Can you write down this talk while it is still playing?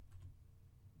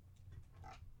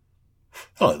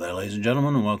Hello there, ladies and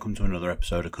gentlemen, and welcome to another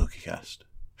episode of CookieCast.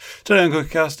 Today on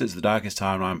CookieCast, it's the Darkest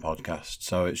Timeline podcast,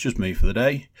 so it's just me for the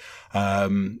day.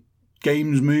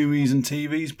 Games, movies, and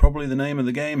TV's probably the name of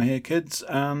the game here, kids,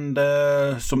 and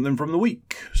something from the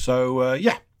week. So,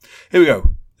 here we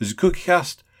go. This is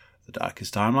CookieCast, the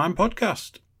Darkest Timeline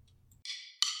podcast.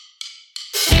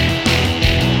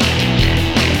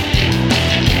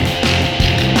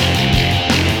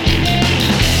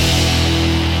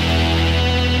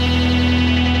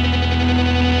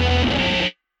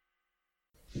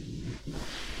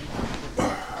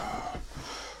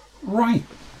 Right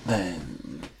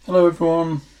then, hello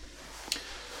everyone,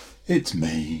 it's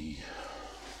me.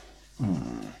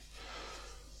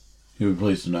 You'll be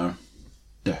pleased to know,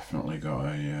 definitely got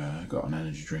an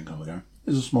energy drink on the go.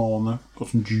 It's a small one though, got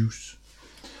some juice.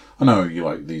 I know you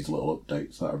like these little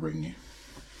updates that I bring you.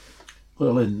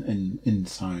 Little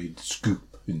inside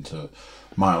scoop into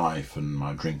my life and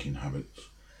my drinking habits.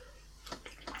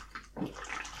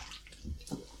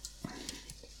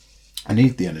 I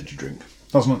need the energy drink.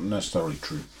 That's not necessarily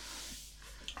true.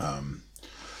 I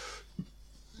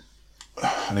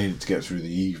needed to get through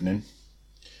the evening.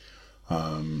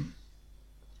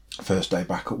 First day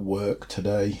back at work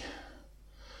today.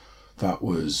 That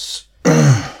was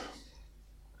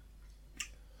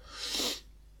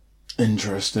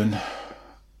interesting.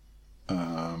 Part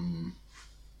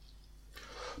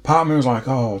of me was like,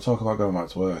 oh, I'll talk about going back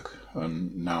to work.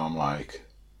 And now I'm like,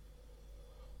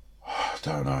 I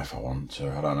don't know if I want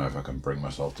to. I don't know if I can bring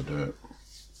myself to do it.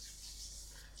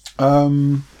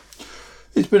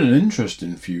 It's been an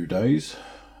interesting few days.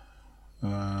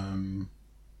 So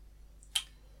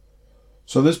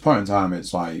at this point in time,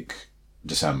 it's like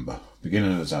December,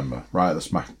 beginning of December, right? The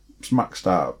smack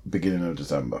start, beginning of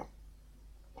December.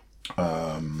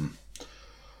 I've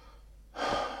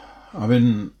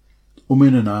been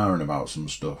umming and ahhing about some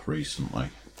stuff recently.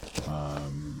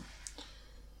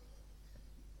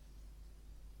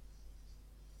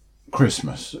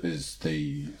 Christmas is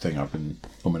the thing I've been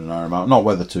umming and ahhing about. Not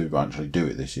whether to actually do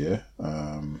it this year,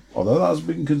 although that has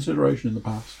been consideration in the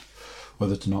past,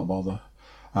 whether to not bother.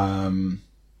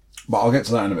 But I'll get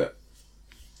to that in a bit.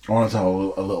 I want to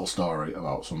tell a little story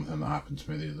about something that happened to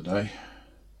me the other day.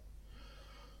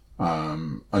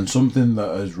 And something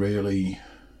that has really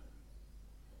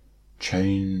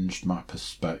changed my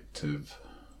perspective.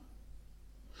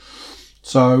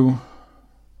 So,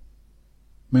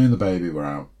 me and the baby were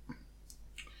out.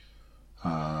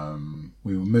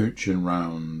 We were mooching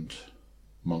round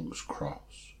Monk's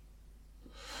Cross.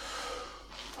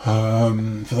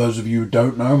 For those of you who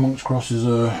don't know, Monk's Cross is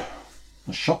a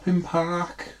shopping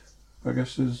park, I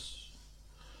guess is.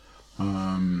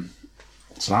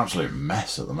 It's an absolute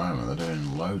mess at the moment. They're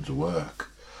doing loads of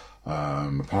work.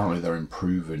 Apparently they're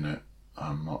improving it.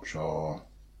 I'm not sure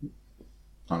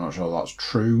that's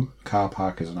true. Car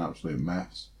park is an absolute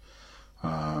mess.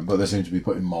 But they seem to be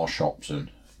putting more shops in.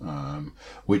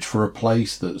 Which for a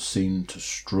place that seemed to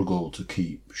struggle to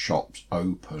keep shops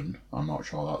open, I'm not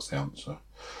sure that's the answer.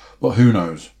 But who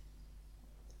knows?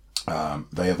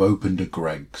 They have opened a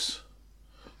Greggs.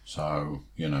 So,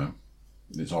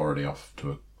 it's already off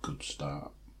to a good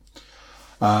start.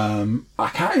 I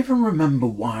can't even remember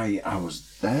why I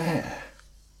was there.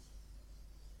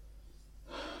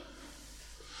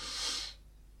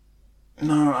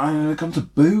 No, I'd gone to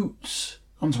Boots,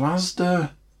 gone to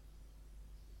Asda.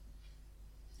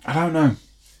 I don't know.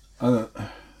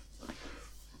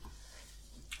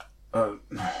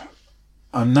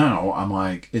 And now I'm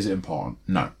like, is it important?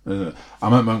 No.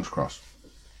 I'm at Monk's Cross.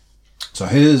 So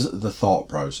here's the thought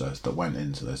process that went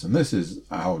into this. And this is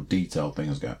how detailed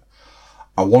things get.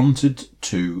 I wanted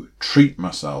to treat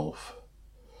myself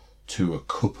to a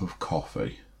cup of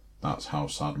coffee. That's how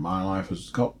sad my life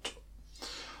has got.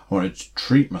 I wanted to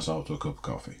treat myself to a cup of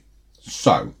coffee.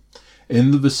 So,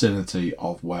 in the vicinity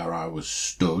of where I was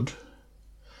stood,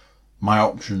 my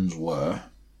options were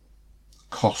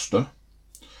Costa,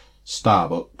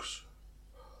 Starbucks,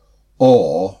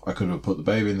 or I could have put the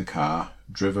baby in the car,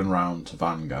 driven round to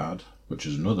Vanguard, which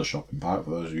is another shopping park for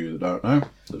those of you that don't know,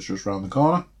 that's just round the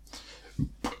corner,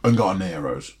 and got a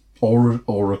Nero's or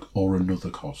another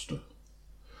Costa.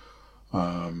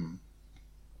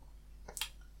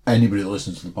 Anybody that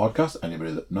listens to the podcast,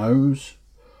 anybody that knows,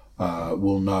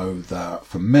 will know that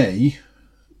for me,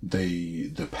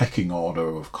 the pecking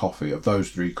order of coffee of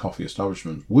those three coffee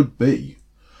establishments would be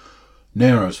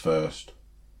Nero's first,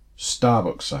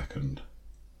 Starbucks second,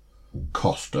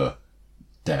 Costa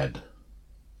dead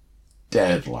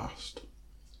last.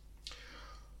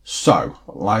 So,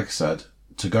 like I said,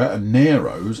 to get a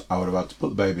Nero's, I would have had to put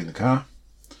the baby in the car,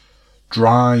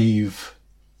 drive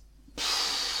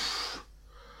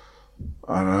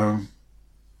I don't know,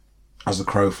 as the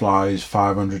crow flies,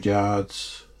 500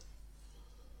 yards,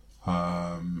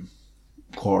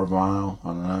 quarter of a mile, I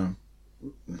don't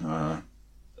know,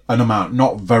 an amount,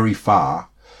 not very far,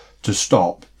 to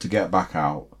stop, to get back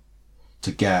out,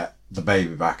 to get the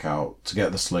baby back out, to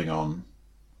get the sling on,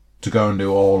 to go and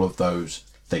do all of those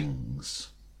things.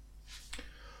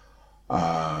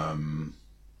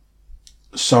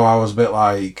 So I was a bit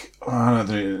like, oh, I don't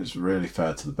think it's really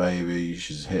fair to the baby.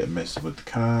 She's hit and miss with the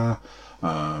car.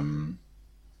 I mean,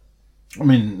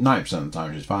 90% of the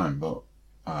time she's fine, but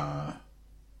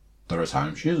there are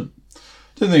times she isn't.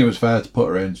 Didn't think it was fair to put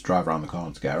her in, to drive around the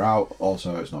corner to get her out.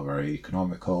 Also, it's not very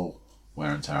economical,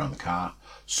 wear and tear on the car,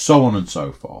 so on and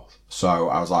so forth. So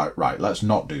I was like, right, let's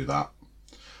not do that,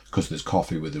 because there's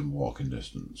coffee within walking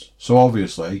distance. So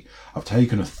obviously, I've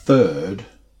taken a third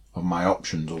of my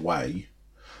options away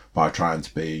by trying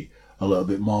to be a little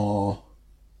bit more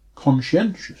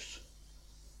conscientious.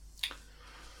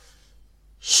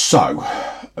 So,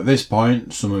 at this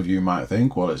point, some of you might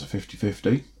think, well, it's a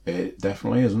 50-50. It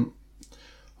definitely isn't.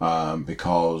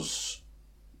 Because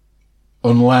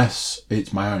unless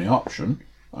it's my only option,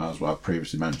 as what I've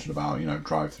previously mentioned about,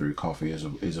 drive-through coffee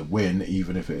is a win,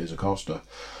 even if it is a Costa,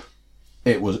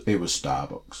 it was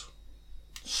Starbucks.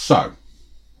 So,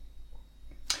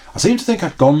 I seem to think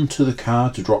I'd gone to the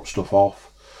car to drop stuff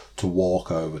off, to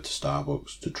walk over to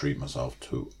Starbucks to treat myself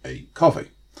to a coffee.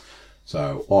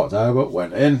 So, walked over,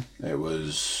 went in.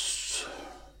 It's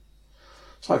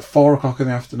like 4 o'clock in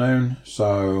the afternoon,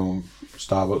 so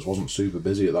Starbucks wasn't super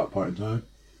busy at that point in time.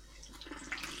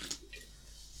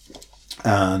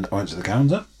 And I went to the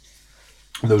counter,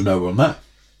 and there was no one there.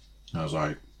 I was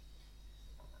like,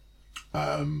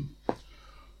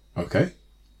 okay.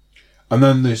 And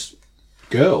then this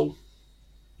girl,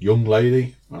 young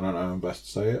lady, I don't know how best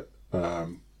to say it,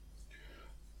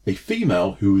 a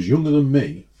female who was younger than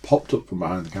me, popped up from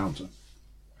behind the counter.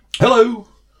 Hello!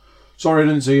 Sorry I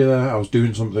didn't see you there. I was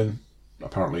doing something,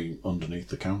 apparently underneath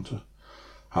the counter.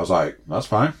 I was like, that's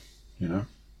fine.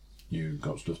 You've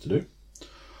got stuff to do.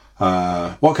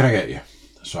 What can I get you?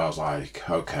 So I was like,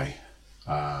 okay.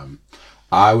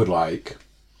 I would like,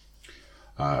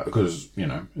 because,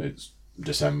 it's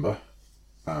December,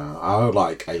 I would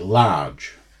like a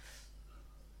large,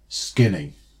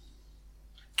 skinny,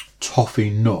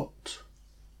 toffee nut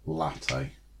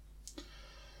latte.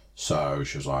 So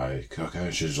she was like,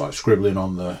 okay. She was like scribbling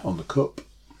on the cup.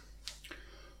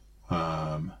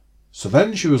 So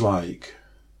then she was like,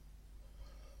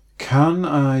 can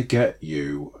I get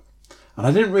you? And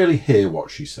I didn't really hear what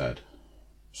she said.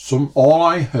 All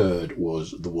I heard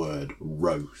was the word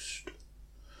roast.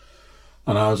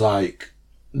 And I was like,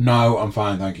 no, I'm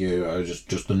fine, thank you.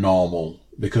 Just the normal.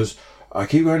 Because I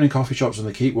keep going in coffee shops and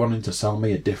they keep wanting to sell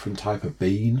me a different type of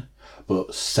bean.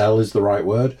 But sell is the right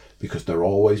word, because they're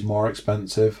always more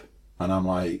expensive. And I'm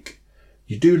like,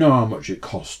 you do know how much it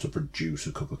costs to produce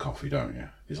a cup of coffee, don't you?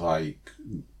 It's like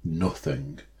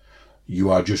nothing. You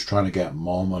are just trying to get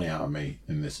more money out of me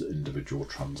in this individual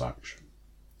transaction.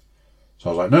 So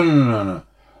I was like, no.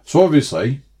 So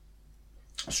obviously,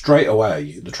 straight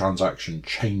away, the transaction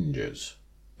changes,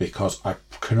 because I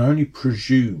can only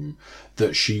presume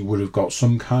that she would have got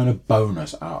some kind of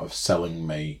bonus out of selling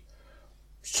me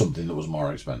something that was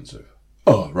more expensive.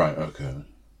 Oh, right, okay.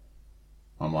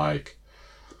 I'm like,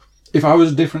 if I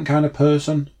was a different kind of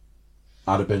person,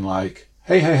 I'd have been like,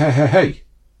 hey,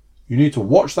 you need to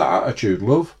watch that attitude,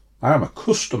 love. I am a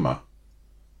customer.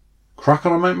 Crack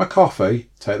on and make my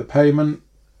coffee, take the payment.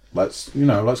 Let's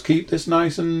keep this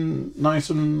nice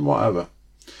and whatever.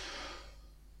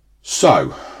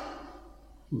 So,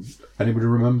 anybody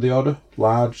remember the order?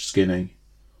 Large, skinny,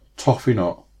 toffee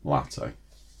nut latte.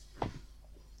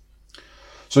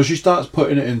 So she starts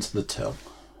putting it into the till.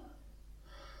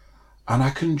 And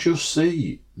I can just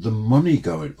see the money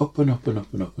going up and up and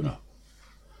up and up and up.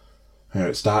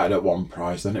 It started at one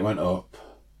price, then it went up.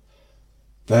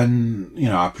 Then,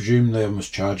 I presume they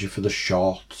must charge you for the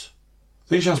shot. I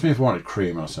think she asked me if I wanted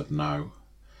cream, and I said no.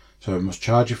 So I must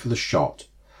charge you for the shot.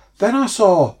 Then I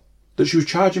saw that she was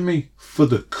charging me for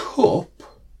the cup.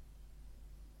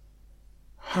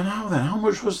 And now then, how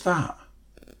much was that?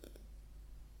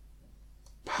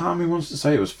 Part of me wants to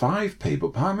say it was 5p,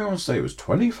 but part of me wants to say it was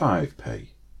 25p.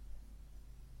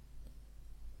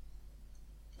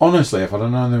 Honestly, if I'd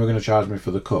have known they were going to charge me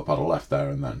for the cup, I'd have left there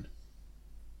and then.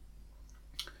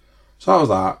 So that was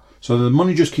that. So the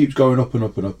money just keeps going up and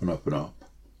up and up and up and up.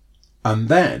 And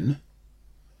then,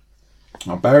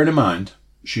 now bearing in mind,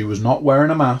 she was not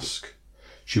wearing a mask,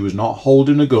 she was not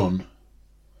holding a gun,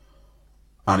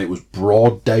 and it was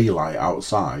broad daylight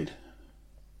outside.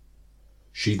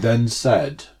 She then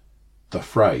said the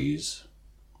phrase,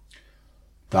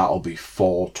 "That'll be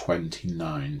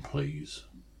 $4.29, please."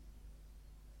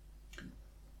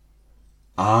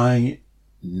 I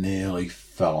nearly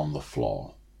fell on the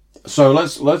floor. So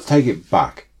let's take it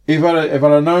back. If I'd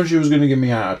have known she was going to give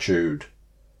me attitude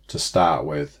to start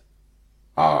with,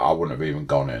 I wouldn't have even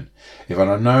gone in. If I'd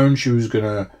have known she was going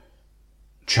to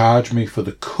charge me for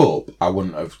the cup, I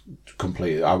wouldn't have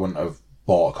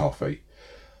bought a coffee.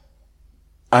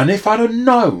 And if I'd have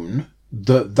known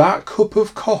that cup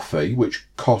of coffee, which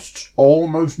costs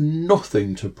almost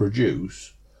nothing to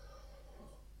produce,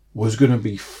 was going to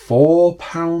be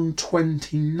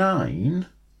 £4.29,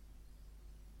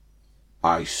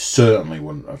 I certainly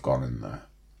wouldn't have gone in there.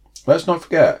 Let's not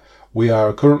forget, we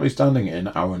are currently standing in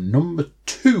our number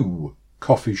 2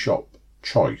 coffee shop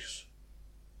choice.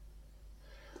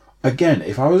 Again,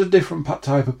 if I was a different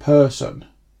type of person,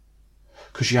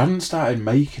 because she hadn't started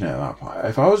making it at that point,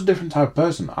 if I was a different type of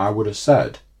person, I would have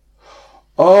said,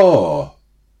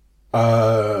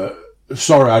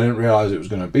 sorry, I didn't realise it was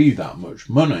going to be that much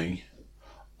money.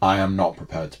 I am not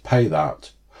prepared to pay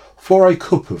that for a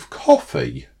cup of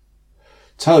coffee.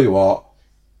 Tell you what,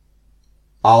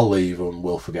 I'll leave and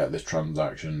we'll forget this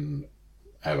transaction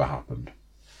ever happened.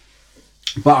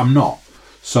 But I'm not.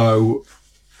 So,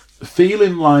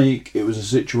 feeling like it was a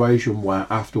situation where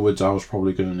afterwards I was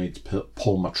probably going to need to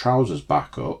pull my trousers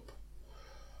back up,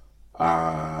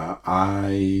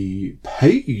 I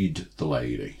paid the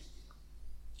lady.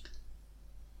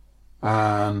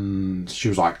 And she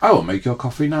was like, "I will make your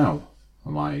coffee now."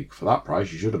 I'm like, "For that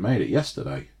price, you should have made it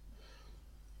yesterday."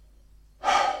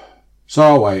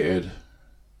 So I waited,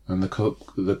 and the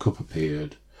cup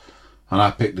appeared, and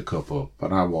I picked the cup up,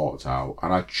 and I walked out,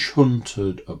 and I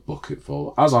chunted a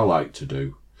bucketful, as I like to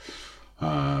do.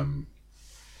 I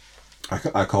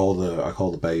call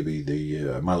the baby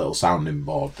my little sounding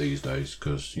board these days,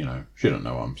 because she don't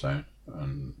know what I'm saying,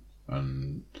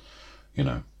 and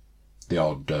the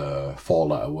odd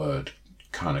 4-letter word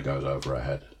kind of goes over her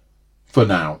head, for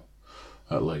now,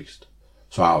 at least.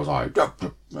 So I was like,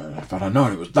 if I'd have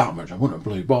known it was that much, I wouldn't have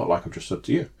bloody bought, like I've just said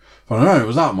to you. If I'd have known it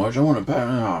was that much, I wouldn't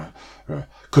have paid.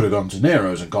 Could have gone to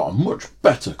Nero's and got a much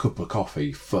better cup of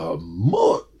coffee for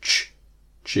much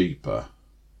cheaper.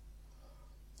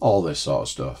 All this sort of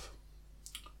stuff.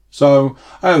 So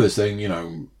I have this thing,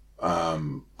 I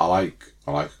like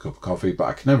a cup of coffee, but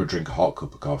I can never drink a hot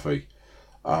cup of coffee.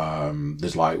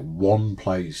 There's like one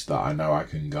place that I know I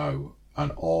can go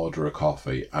and order a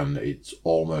coffee and it's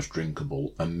almost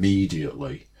drinkable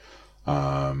immediately.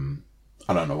 I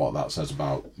don't know what that says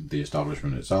about the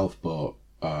establishment itself, but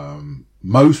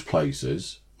most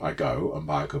places I go and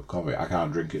buy a cup of coffee, I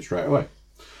can't drink it straight away.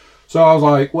 So I was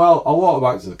like, well, I'll walk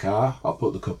back to the car, I'll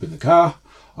put the cup in the car,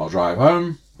 I'll drive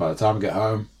home. By the time I get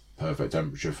home, perfect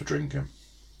temperature for drinking.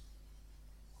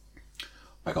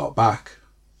 I got back,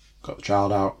 got the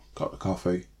child out, got the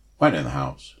coffee, went in the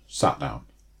house, sat down,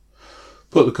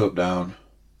 put the cup down,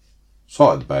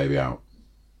 sorted the baby out.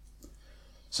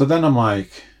 So then I'm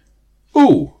like,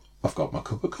 ooh, I've got my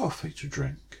cup of coffee to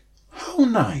drink. How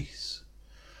nice.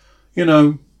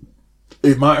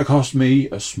 It might have cost me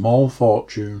a small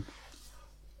fortune,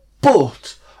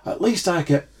 but at least I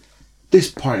get this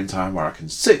point in time where I can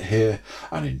sit here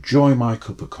and enjoy my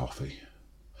cup of coffee.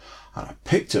 And I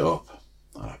picked it up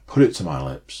and I put it to my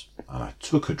lips and I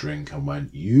took a drink and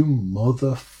went, you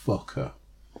motherfucker.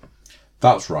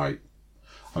 That's right.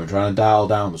 I'm trying to dial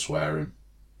down the swearing,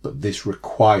 but this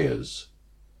requires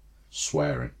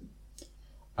swearing.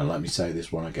 And let me say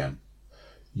this one again.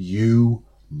 You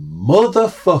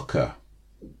motherfucker.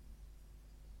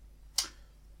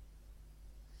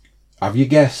 Have you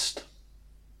guessed?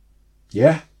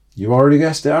 Yeah, you already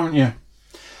guessed it, haven't you?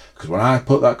 Because when I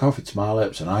put that coffee to my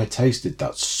lips and I tasted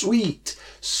that sweet,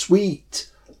 sweet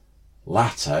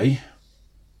latte.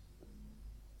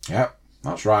 Yep,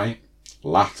 that's right.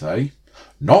 Latte.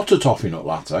 Not a toffee nut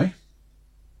latte.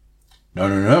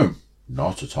 No.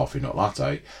 Not a toffee nut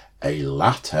latte. A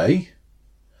latte.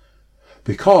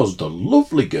 Because the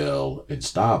lovely girl in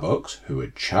Starbucks who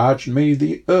had charged me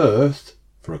the earth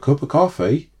for a cup of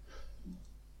coffee,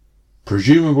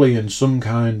 presumably in some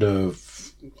kind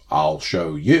of I'll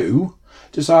show you,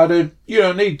 decided you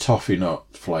don't need toffee nut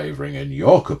flavouring in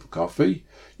your cup of coffee.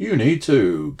 You need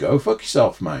to go fuck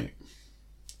yourself, mate.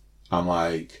 I'm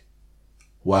like,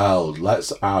 well,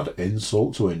 let's add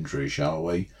insult to injury, shall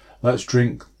we? Let's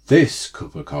drink this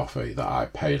cup of coffee that I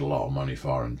paid a lot of money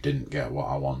for and didn't get what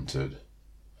I wanted.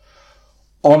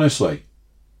 Honestly,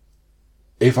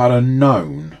 if I'd have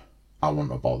known, I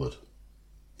wouldn't have bothered.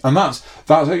 And that's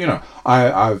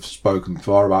I've spoken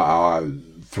before about how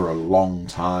for a long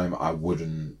time I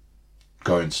wouldn't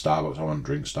go into Starbucks. I want to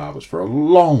drink Starbucks for a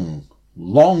long,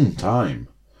 long time.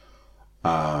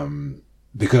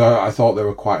 Because I thought they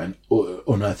were quite an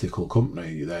unethical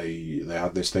company. They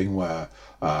had this thing where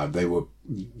they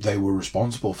were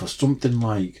responsible for something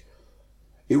like,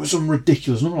 it was some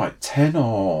ridiculous number, like 10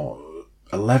 or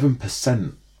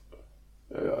 11%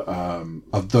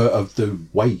 of the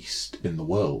waste in the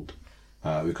world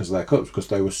because of their cups, because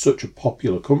they were such a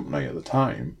popular company at the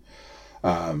time.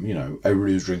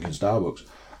 Everybody was drinking Starbucks,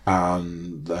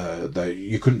 and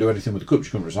you couldn't do anything with the cups.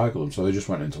 You couldn't recycle them, so they just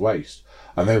went into waste.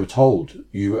 And they were told,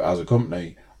 you as a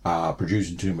company are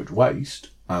producing too much waste,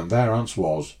 and their answer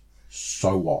was,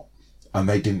 so what? And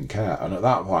they didn't care. And at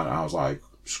that point I was like,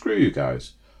 screw you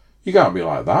guys, you can't be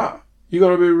like that, you got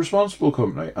to be a responsible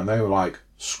company. And they were like,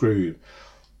 screw you.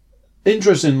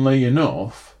 Interestingly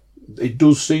enough, it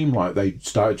does seem like they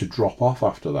started to drop off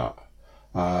after that.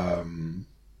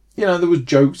 There was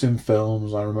jokes in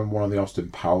films. I remember one of the Austin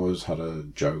Powers had a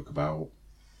joke about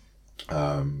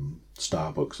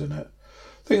Starbucks in it.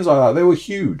 Things like that. They were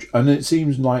huge, and it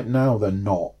seems like now they're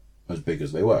not as big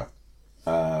as they were.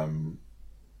 And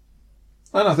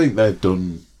I think they've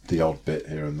done the odd bit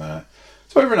here and there.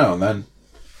 So every now and then,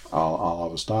 I'll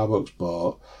have a Starbucks,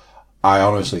 but I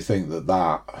honestly think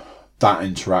that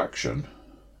interaction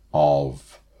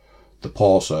of the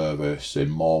poor service in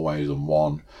more ways than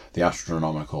one, the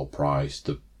astronomical price,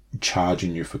 the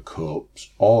charging you for cups,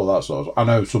 all of that sort of. I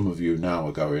know some of you now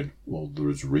are going, well, there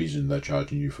is a reason they're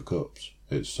charging you for cups.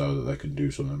 It's so that they can do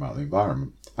something about the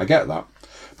environment. I get that.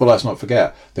 But let's not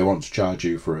forget, they want to charge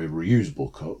you for a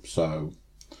reusable cup. So,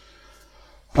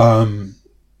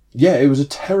 it was a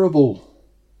terrible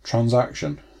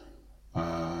transaction.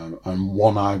 And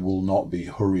one I will not be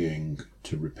hurrying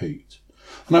to repeat.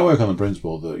 And I work on the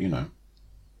principle that,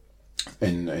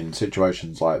 in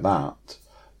situations like that,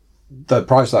 the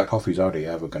price of that coffee is only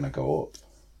ever going to go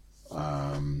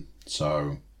up.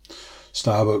 So,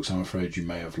 Starbucks, I'm afraid you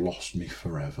may have lost me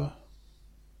forever.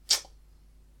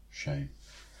 Shame.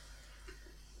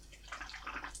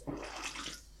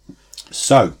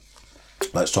 So,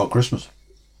 let's talk Christmas.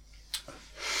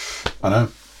 I know.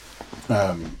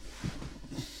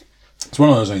 It's one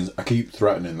of those things, I keep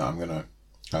threatening that I'm going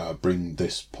to bring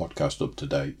this podcast up to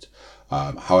date.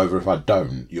 However, if I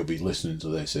don't, you'll be listening to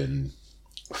this in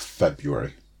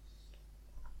February.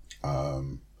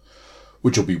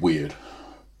 Which will be weird.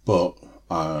 But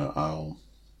I'll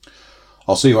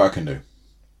see what I can do.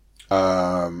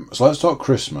 So let's talk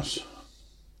Christmas.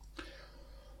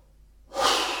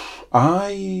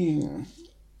 I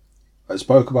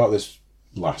spoke about this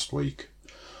last week.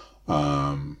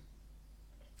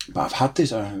 But I've had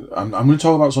this. I'm going to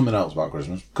talk about something else about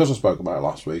Christmas because I spoke about it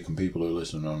last week, and people who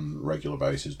listen on a regular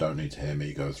basis don't need to hear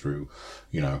me go through,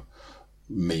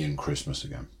 me and Christmas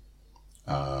again.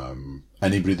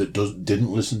 Anybody that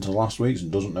didn't listen to last week's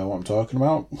and doesn't know what I'm talking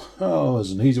about, well,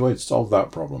 there's an easy way to solve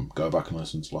that problem. Go back and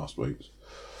listen to last week's.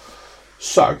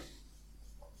 So,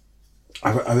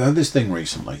 I've had this thing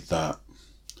recently that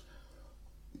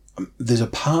there's a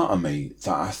part of me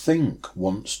that I think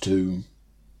wants to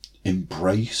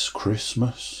embrace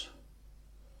Christmas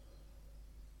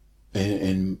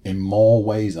in more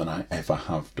ways than I ever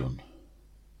have done.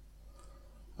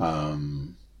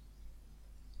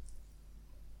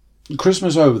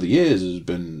 Christmas over the years has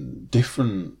been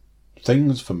different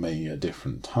things for me at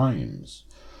different times.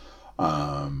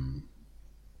 There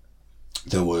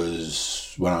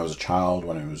was when I was a child,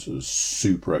 when it was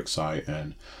super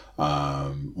exciting.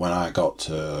 When I got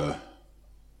to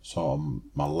sort of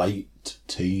my late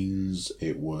teens,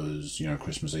 it was,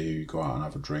 Christmas Eve, you go out and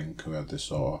have a drink. We had this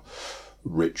sort of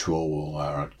ritual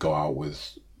where I'd go out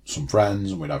with some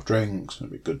friends and we'd have drinks and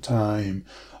it'd be a good time.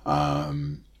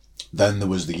 Then there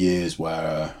was the years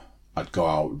where I'd go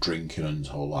out drinking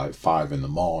until like 5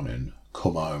 a.m,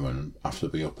 come home and have to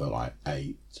be up at like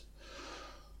 8.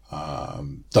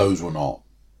 Those were not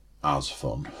as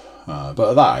fun. But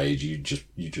at that age, you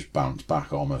just bounce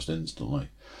back almost instantly.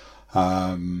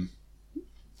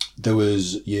 There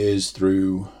was years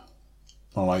through,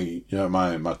 my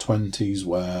 20s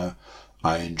where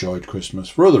I enjoyed Christmas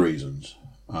for other reasons.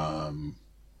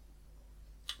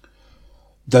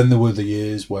 Then there were the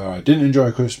years where I didn't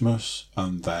enjoy Christmas,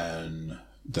 and then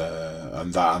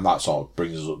that sort of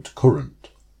brings us up to current,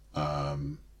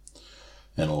 in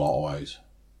a lot of ways.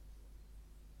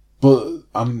 But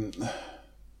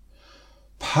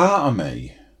part of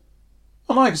me,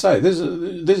 and like I say, this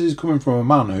is coming from a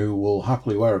man who will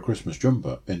happily wear a Christmas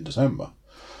jumper in December.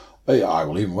 I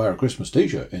will even wear a Christmas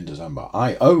t-shirt in December.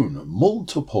 I own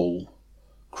multiple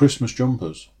Christmas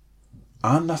jumpers,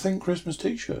 and I think Christmas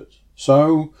t-shirts.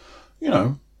 So,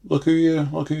 look who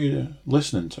you're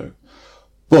listening to.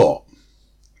 But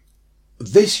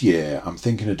this year, I'm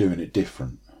thinking of doing it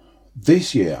different.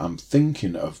 This year, I'm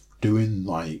thinking of doing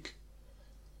like,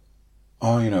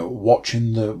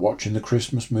 watching the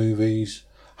Christmas movies,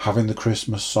 having the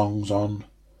Christmas songs on,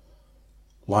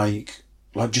 like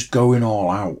just going all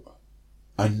out,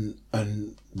 and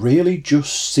really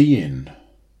just seeing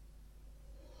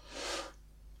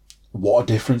what a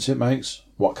difference it makes.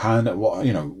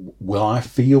 Will I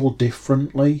feel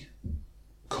differently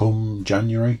come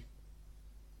January?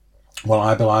 Will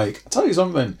I be like, I'll tell you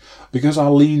something, because I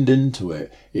leaned into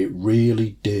it, it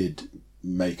really did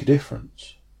make a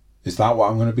difference. Is that what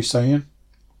I'm going to be saying?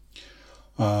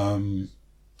 I've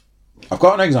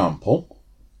got an example,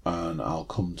 and I'll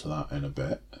come to that in a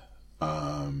bit.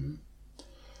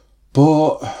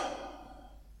 But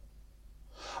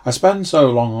I spend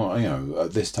so long,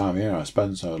 at this time of year, I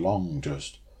spend so long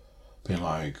just being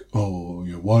like,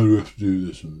 why do we have to do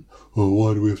this? And,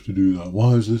 why do we have to do that?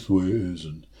 Why is this the way it is?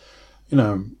 And,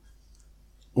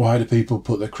 why do people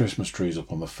put their Christmas trees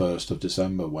up on the 1st of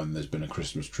December when there's been a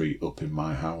Christmas tree up in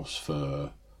my house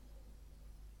for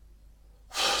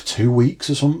 2 weeks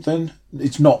or something?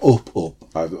 It's not up.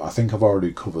 I think I've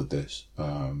already covered this.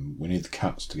 We need the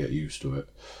cats to get used to it.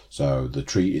 So the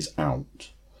tree is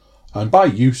out. And by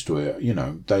used to it,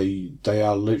 they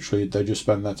are literally, they just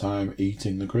spend their time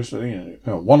eating the Christmas.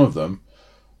 One of them,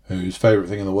 whose favourite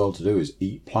thing in the world to do is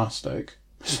eat plastic,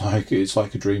 it's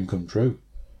like a dream come true.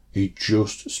 He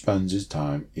just spends his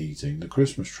time eating the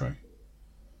Christmas tree.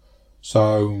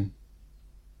 So,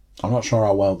 I'm not sure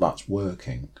how well that's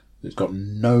working. It's got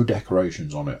no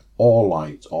decorations on it, or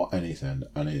lights, or anything,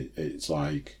 and it's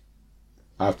like,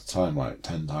 I have to tell him like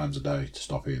 10 times a day to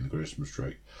stop eating the Christmas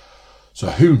tree. So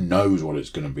who knows what it's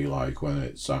going to be like when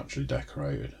it's actually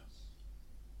decorated.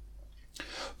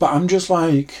 But I'm just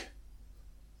like,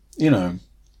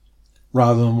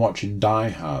 rather than watching Die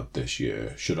Hard this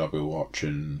year, should I be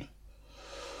watching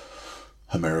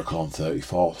A Miracle on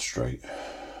 34th Street?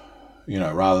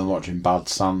 Rather than watching Bad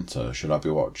Santa, should I be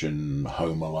watching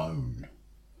Home Alone?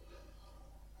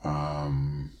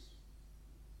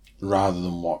 Rather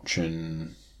than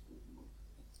watching...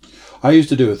 I used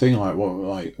to do a thing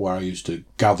where I used to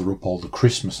gather up all the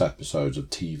Christmas episodes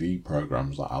of TV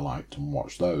programs that I liked and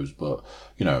watch those. But,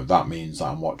 that means that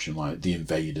I'm watching like the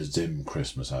Invader Zim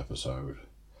Christmas episode.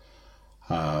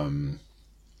 I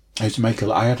used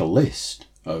to I had a list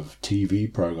of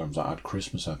TV programs that had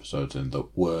Christmas episodes in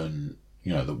that weren't,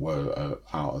 that were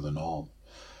out of the norm.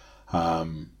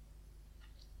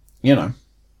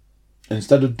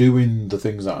 Instead of doing the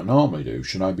things that I normally do,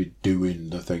 should I be doing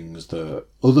the things that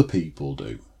other people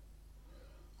do?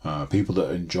 People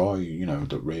that enjoy,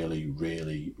 that really,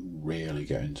 really, really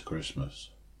get into Christmas.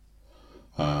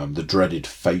 The dreaded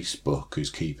Facebook is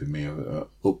keeping me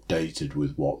updated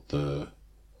with what the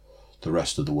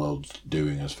rest of the world's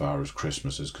doing as far as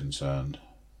Christmas is concerned.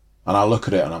 And I look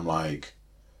at it and I'm like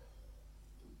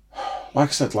I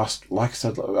said, I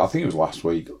think it was last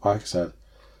week, like I said,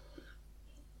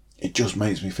 it just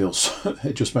makes me feel sad.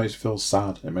 It makes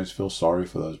me feel sorry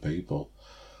for those people.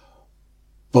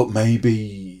 But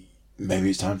maybe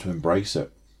it's time to embrace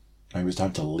it. Maybe it's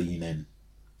time to lean in.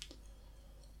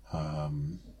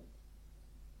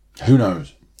 Who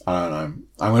knows? I don't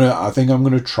know. I think I'm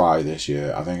gonna try this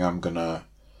year. I think I'm gonna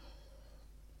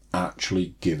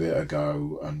actually give it a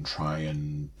go and try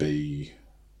and be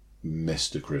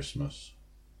Mr. Christmas.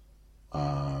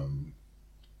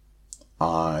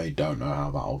 I don't know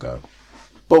how that'll go,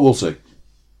 but we'll see.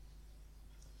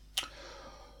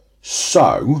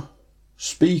 So,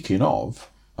 speaking of,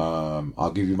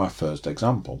 I'll give you my first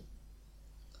example.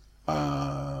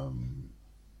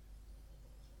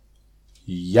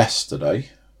 Yesterday,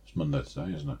 it's Monday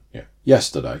today, isn't it? Yeah.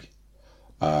 Yesterday,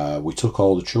 we took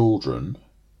all the children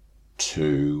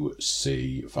to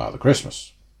see Father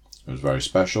Christmas. It was very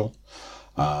special.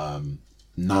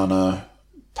 Nana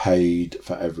paid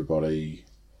for everybody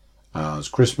as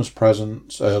Christmas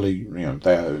presents early.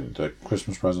 The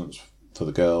Christmas presents for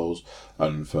the girls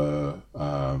and for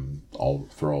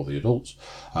all the adults.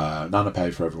 Nana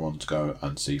paid for everyone to go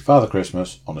and see Father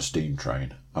Christmas on a steam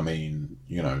train. I mean,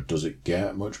 does it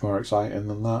get much more exciting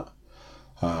than that?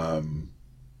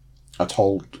 I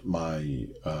told my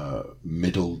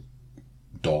middle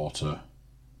daughter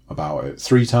about it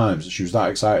 3 times. She was that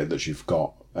excited that she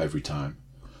forgot every time.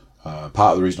 Part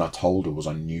of the reason I told her was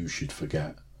I knew she'd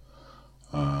forget.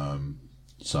 But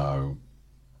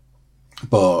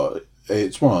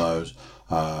it's one of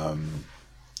those.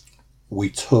 We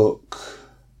took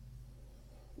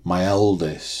my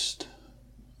eldest.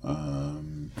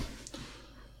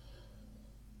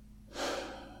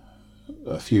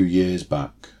 a few years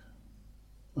back,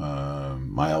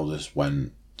 my eldest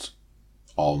went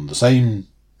on the same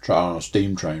on a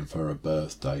steam train for her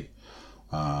birthday.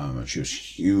 And she was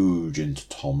huge into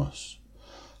Thomas.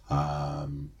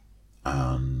 And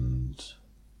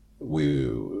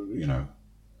we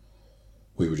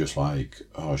were just like,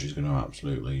 oh, she's going to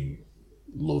absolutely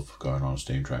love going on a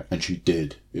steam train. And she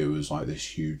did. It was like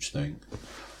this huge thing.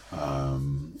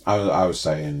 I was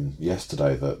saying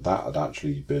yesterday that had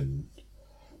actually been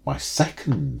my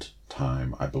second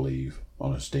time, I believe,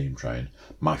 on a steam train.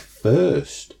 My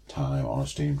first time on a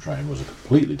steam train was a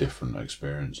completely different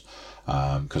experience,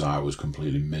 because I was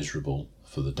completely miserable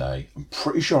for the day. I'm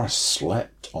pretty sure I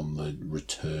slept on the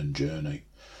return journey.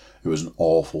 It was an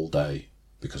awful day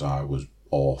because I was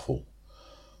awful.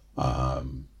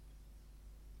 But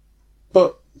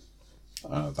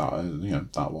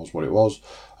that was what it was.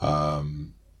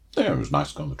 It was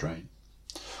nice to go on the train.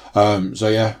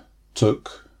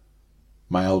 Took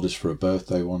my eldest for her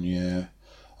birthday one year.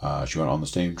 She went on the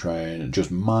steam train and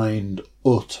just mind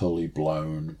utterly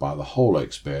blown by the whole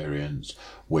experience,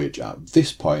 which at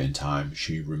this point in time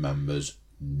she remembers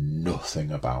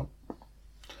nothing about.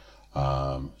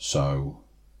 So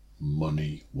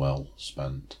money well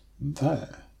spent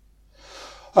there.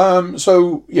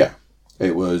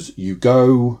 It was you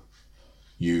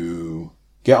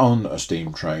get on a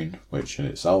steam train, which in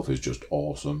itself is just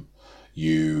awesome.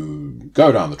 You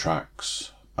go down the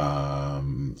tracks.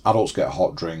 Adults get a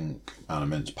hot drink and a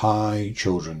mince pie.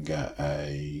 Children get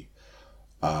a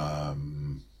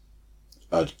carton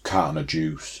of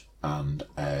juice and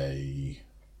a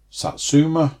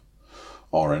satsuma.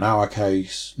 Or in our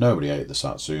case, nobody ate the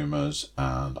satsumas,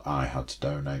 and I had to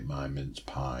donate my mince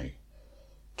pie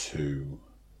to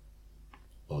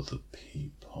other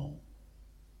people.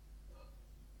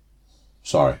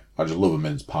 Sorry, I just love a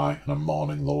mince pie and I'm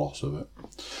mourning the loss of it.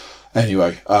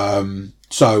 Anyway,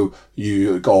 so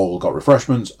you all got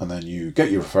refreshments, and then you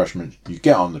get your refreshments, you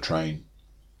get on the train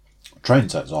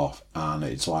sets off, and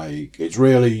it's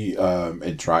really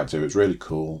interactive, it's really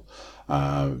cool,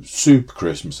 super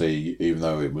Christmassy, even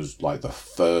though it was like the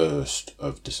 1st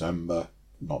of December,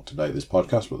 not to date this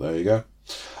podcast, but there you go.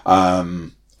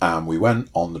 And we went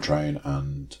on the train,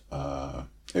 and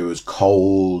it was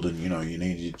cold, and you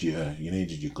needed your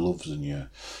gloves and your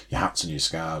hats and your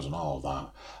scarves and all of that.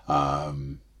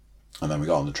 And then we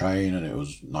got on the train, and it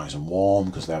was nice and warm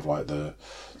because they have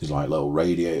these little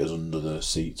radiators under the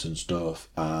seats and stuff,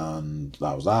 and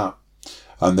that was that.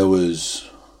 And there was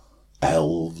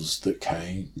elves that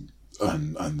came,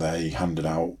 and they handed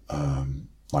out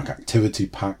activity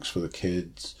packs for the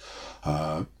kids.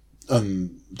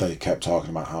 And they kept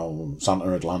talking about how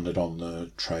Santa had landed on the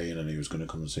train and he was going to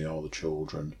come and see all the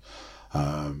children.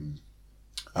 And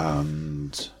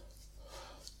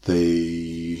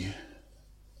the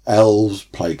elves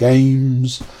play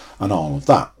games and all of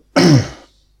that.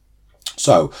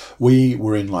 So we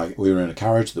were in a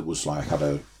carriage that was had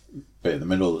a bit in the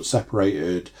middle that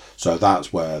separated. So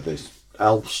that's where this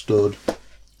elf stood.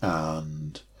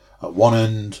 And at one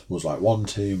end was one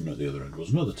team and at the other end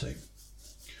was another team.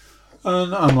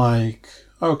 And I'm like,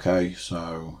 okay,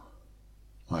 so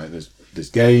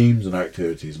there's games and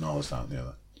activities and all this, that and the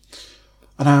other.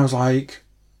 And I was like,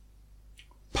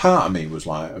 part of me was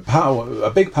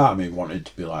a big part of me wanted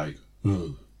to be like,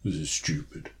 oh, this is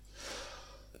stupid.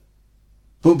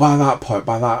 But by that point,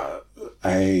 by that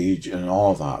age and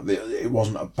all of that,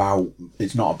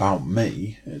 it's not about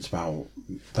me, it's about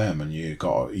them, and you've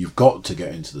got to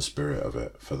get into the spirit of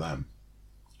it for them.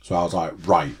 So I was like,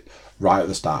 right at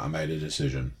the start, I made a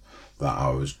decision that I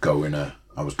was going to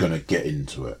get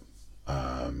into it,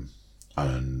 and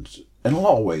in a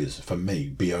lot of ways, for me,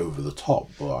 be over the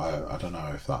top. But I don't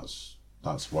know if that's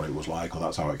what it was like, or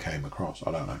that's how it came across.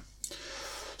 I don't know.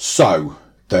 So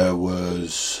there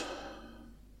was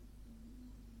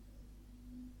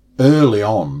early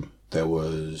on there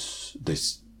was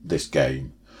this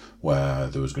game where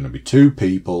there was going to be 2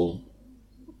 people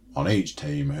on each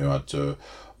team who had to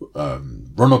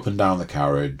run up and down the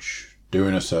carriage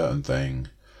doing a certain thing,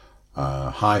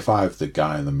 high five the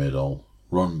guy in the middle,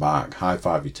 run back, high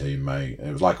five your teammate.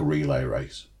 It was like a relay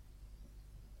race.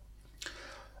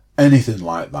 Anything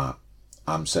like that,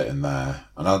 I'm sitting there,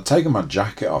 and I'd taken my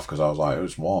jacket off because I was like, it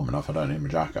was warm enough, I don't need my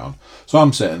jacket on. So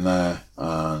I'm sitting there,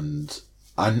 and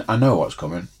I know what's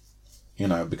coming,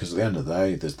 because at the end of the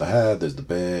day, there's the hair, there's the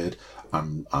beard.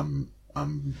 I'm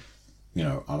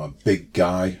a big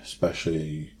guy,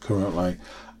 especially currently,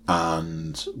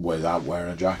 and without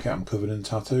wearing a jacket, I'm covered in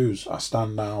tattoos. I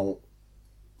stand out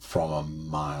from a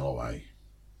mile away.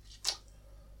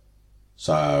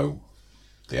 So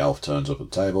The elf turns up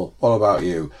at the table. What about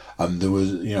you? And there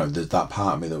was, there's that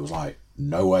part of me that was like,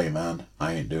 no way, man,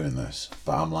 I ain't doing this.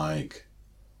 But I'm like,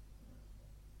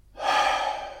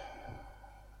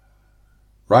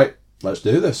 right, let's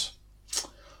do this.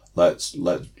 Let's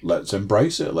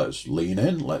embrace it. Let's lean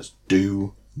in. Let's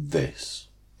do this.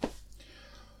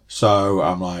 So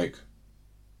I'm like,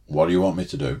 what do you want me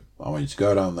to do? I want you to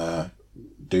go down there,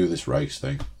 do this race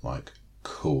thing. I'm like,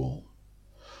 cool.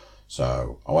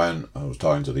 So I went, I was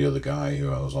talking to the other guy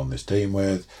who I was on this team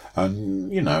with, and,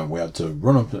 we had to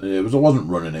run up. It wasn't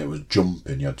running, it was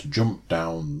jumping. You had to jump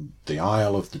down the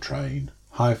aisle of the train,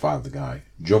 high-five the guy,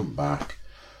 jump back,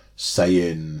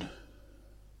 saying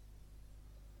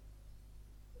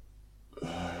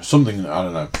something, I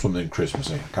don't know, something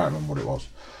Christmassy. I can't remember what it was.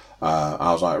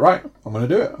 I was like, right, I'm going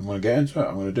to do it. I'm going to get into it.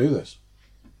 I'm going to do this.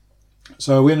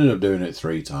 So we ended up doing it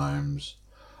 3 times.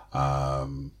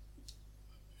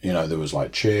 There was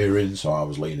like cheering, so I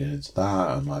was leaning into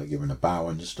that and like giving a bow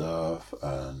and stuff,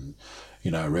 and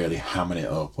really hamming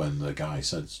it up when the guy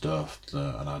said stuff,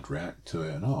 and I'd react to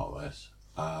it and all this.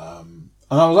 And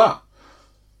that was that.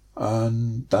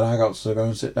 And then I got to go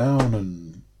and sit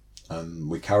down, and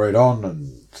we carried on,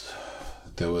 and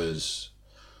there was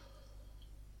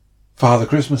Father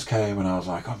Christmas came, and I was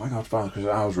like, oh my God, Father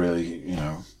Christmas. I was really,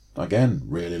 again,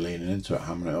 really leaning into it,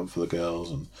 hamming it up for the girls,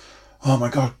 and oh my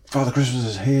God, Father Christmas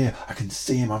is here. I can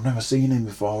see him. I've never seen him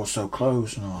before. I was so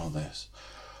close and all this.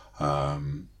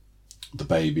 The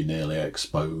baby nearly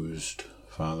exposed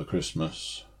Father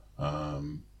Christmas. That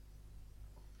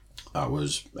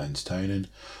was entertaining.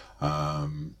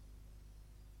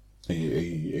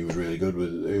 He was really good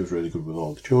with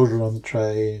all the children on the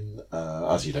train,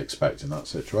 as you'd expect in that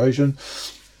situation.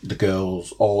 The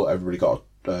girls, everybody got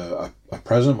a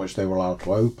present which they were allowed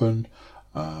to open.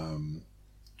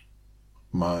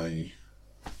 My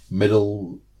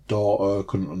middle daughter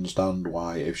couldn't understand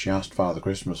why, if she asked Father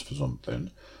Christmas for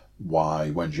something,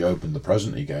 why when she opened the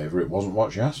present he gave her, it wasn't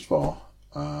what she asked for.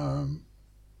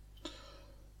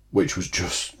 Which was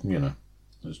just,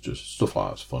 it's just stuff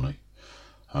like that's funny.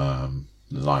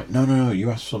 It's like, no, you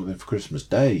asked for something for Christmas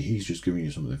Day. He's just giving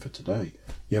you something for today.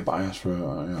 Yeah, but I asked for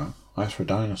a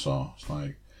dinosaur. It's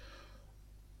like,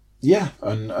 yeah,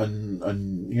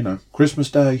 and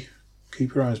Christmas Day,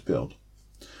 keep your eyes peeled.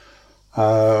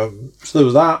 So there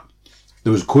was that.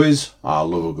 There was a quiz. I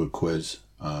love a good quiz.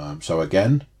 So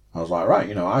again, I was like,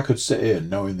 right, I could sit here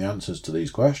knowing the answers to these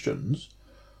questions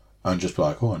and just be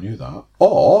like, oh, I knew that.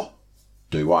 Or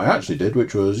do what I actually did,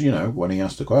 which was, when he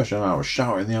asked a question, I was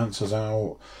shouting the answers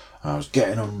out. I was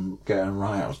getting them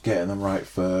right. I was getting them right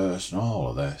first and all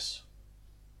of this.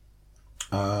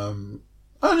 And,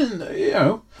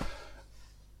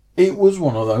 it was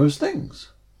one of those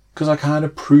things. Because I kind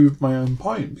of proved my own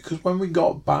point. Because when we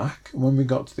got back, when we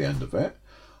got to the end of it,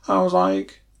 I was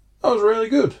like, that was really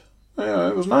good.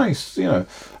 It was nice. The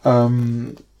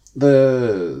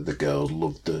girls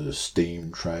loved the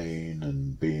steam train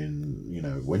and being,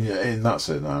 when you're in that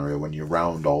scenario, when you're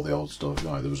around all the old stuff,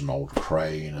 there was an old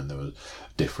crane and there was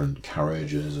different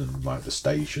carriages and like the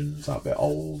stations that bit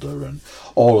older and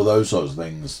all of those sorts of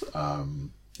things.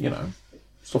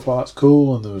 Stuff like that's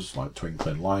cool, and there was like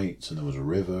twinkling lights, and there was a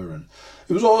river, and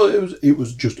it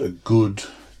was just a good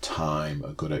time,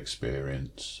 a good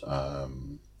experience.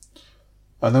 And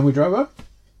then we drove up,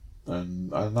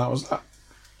 and that was that.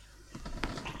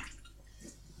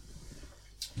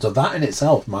 So that in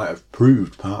itself might have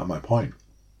proved part of my point,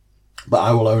 but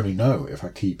I will only know if I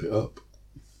keep it up.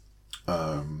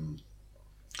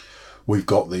 We've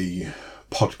got the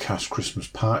podcast Christmas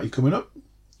party coming up.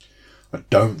 I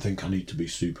don't think I need to be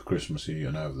super Christmassy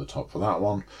and over the top for that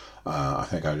one. I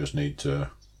think I just need to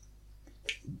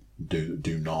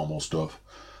do normal stuff.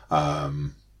 But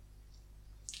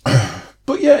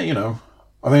yeah, I think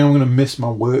I'm going to miss my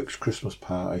work's Christmas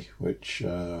party, which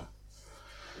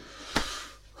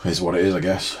is what it is, I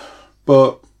guess.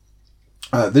 But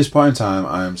at this point in time,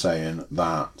 I am saying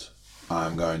that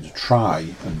I'm going to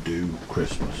try and do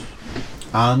Christmas.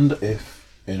 And if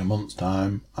in a month's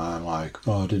time I'm like,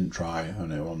 oh, I didn't try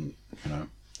and it wasn't,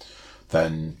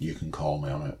 then you can call me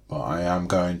on it. But I am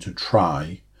going to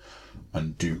try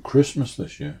and do Christmas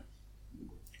this year.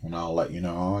 And I'll let you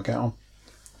know how I get on.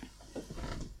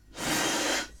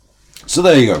 So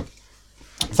there you go.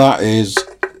 That is,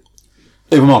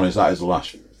 if I'm honest, that is the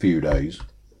last few days.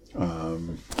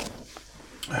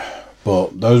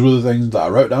 But those were the things that I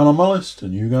wrote down on my list,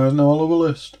 and you guys know I love a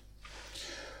list.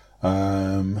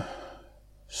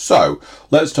 So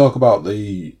let's talk about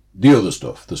the other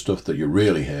stuff, the stuff that you're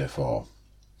really here for.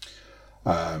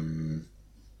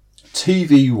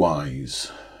 TV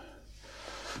wise,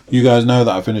 You guys know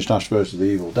that I finished Ash vs. the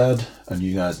Evil Dead, and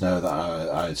you guys know that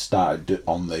I started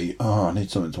on the, I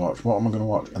need something to watch. What am I going to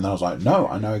watch? And then I was like, no,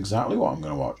 I know exactly what I'm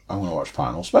going to watch. I'm going to watch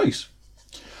Final Space.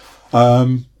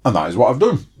 And that is what I've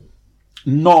done.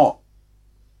 Not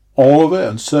all of it,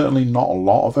 and certainly not a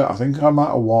lot of it. I think I might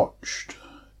have watched,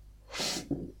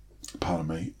 4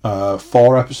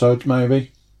 episodes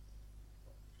maybe.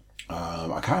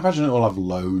 I can't imagine it will have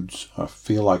loads. I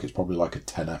feel like it's probably like a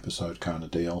 10 episode kind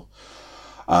of deal.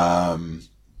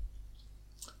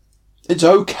 It's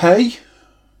okay.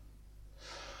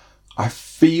 I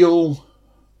feel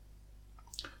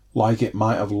like it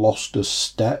might have lost a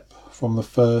step from the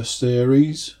first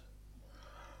series.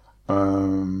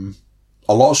 A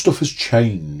lot of stuff has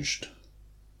changed.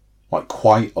 Like,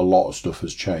 quite a lot of stuff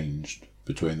has changed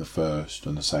between the first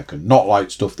and the second. Not like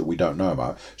stuff that we don't know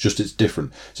about. It's just it's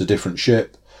different. It's a different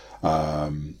ship.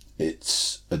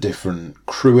 It's a different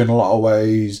crew in a lot of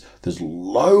ways. There's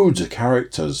loads of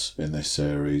characters in this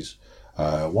series.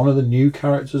 One of the new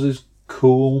characters is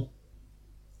cool.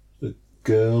 The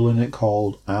girl in it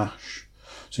called Ash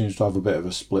seems to have a bit of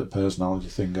a split personality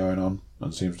thing going on,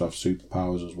 and seems to have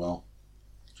superpowers as well.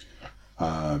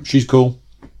 She's cool.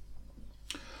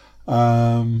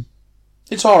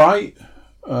 It's alright.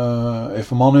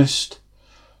 If I'm honest,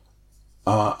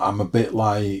 I'm a bit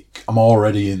like, I'm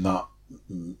already in that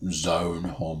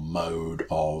zone or mode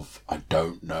of I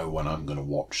don't know when I'm going to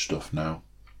watch stuff now.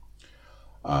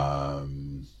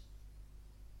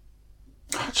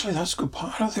 Actually, that's a good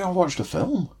point. I don't think I've watched a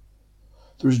film.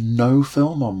 There is no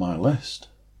film on my list.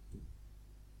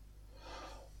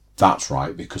 That's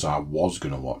right, because I was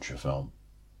going to watch a film.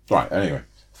 Right, anyway.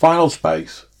 Final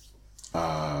Space.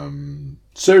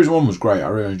 Series 1 was great. I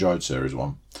really enjoyed Series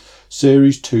 1.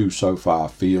 Series 2 so far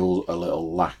feels a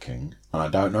little lacking. And I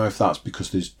don't know if that's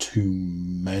because there's too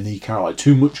many characters, like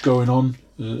too much going on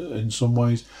in some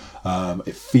ways.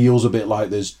 It feels a bit like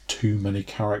there's too many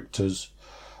characters,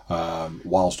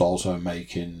 whilst also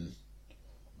making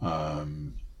like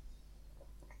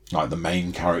the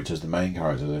main characters,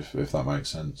 if that makes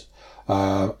sense.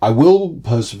 I will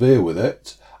persevere with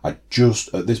it. I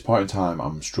just, at this point in time,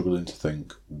 I'm struggling to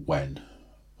think when.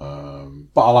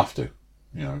 But I'll have to.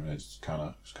 You know, it's kind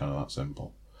of that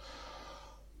simple.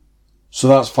 So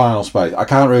that's Final Space. I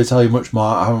can't really tell you much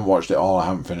more. I haven't watched it all. I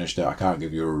haven't finished it. I can't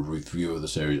give you a review of the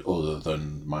series other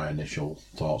than my initial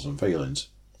thoughts and feelings.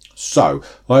 So,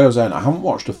 like I was saying, I haven't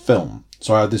watched a film.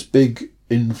 So I had this big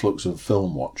influx of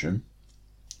film watching,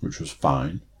 which was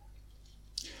fine.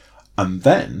 And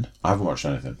then I haven't watched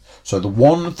anything. So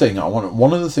one of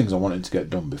the things I wanted to get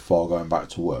done before going back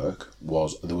to work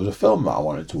was there was a film that I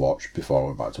wanted to watch before I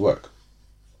went back to work.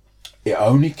 It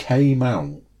only came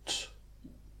out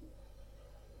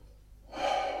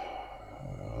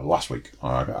last week.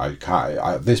 I can't.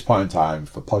 At this point in time,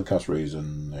 for podcast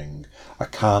reasoning, I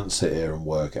can't sit here and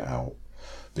work it out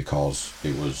because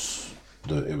it was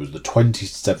the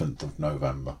 27th of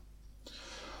November.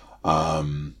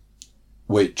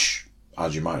 Which,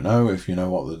 as you might know, if you know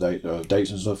what the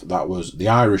dates and stuff, that was The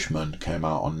Irishman came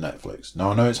out on Netflix. Now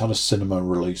I know it's had a cinema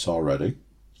release already.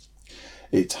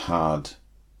 It had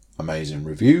amazing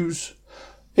reviews.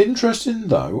 Interesting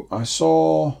though, I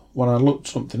saw when I looked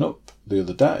something up the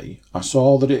other day, I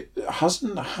saw that it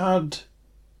hasn't had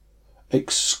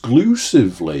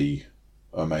exclusively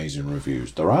amazing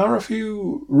reviews. There are a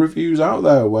few reviews out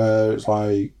there where it's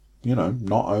like, you know,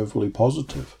 not overly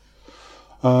positive.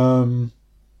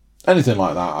 Anything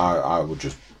like that, I would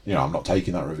just, you know, I'm not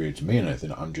taking that review to mean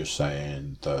anything. I'm just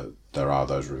saying that there are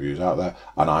those reviews out there,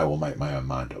 and I will make my own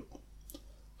mind up.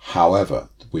 However,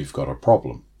 we've got a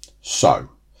problem. So,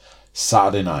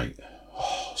 Saturday night.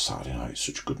 Oh, Saturday night is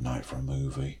such a good night for a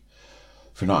movie.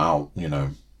 If you're not out, you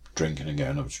know, drinking and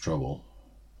getting up to trouble,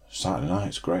 Saturday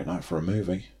night's a great night for a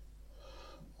movie.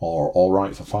 Or all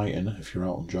right for fighting, if you're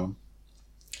Elton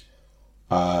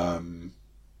John.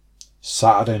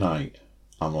 Saturday night,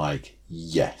 I'm like,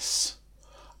 yes,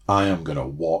 I am going to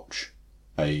watch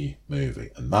a movie.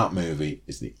 And that movie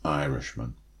is The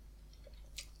Irishman.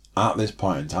 At this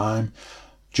point in time,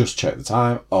 just check the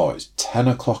time. Oh, it's 10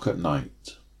 o'clock at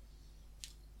night.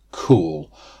 Cool.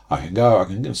 I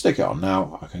can stick it on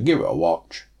now. I can give it a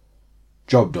watch.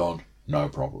 Job done. No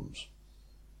problems.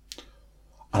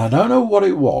 And I don't know what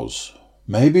it was.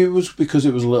 Maybe it was because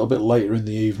it was a little bit later in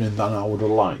the evening than I would have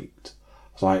liked.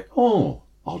 I was like, oh,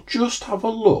 I'll just have a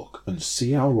look and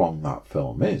see how long that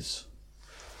film is.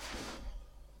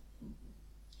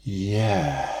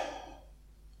 Yeah.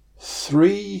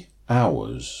 3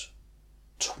 hours,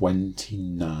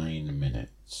 29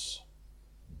 minutes.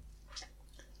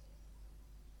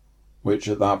 Which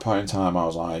at that point in time I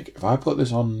was like, if I put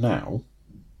this on now,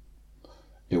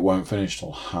 It won't finish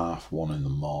till 1:30 in the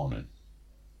morning.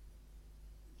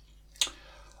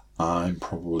 I'm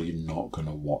probably not going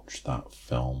to watch that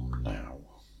film now.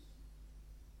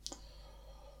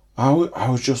 I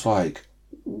was just like,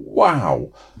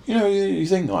 wow. You know, you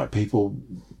think like people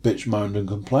bitch, moaned and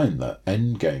complained that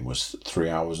Endgame was 3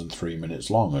 hours and 3 minutes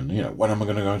long, and you know, when am I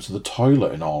going to go to the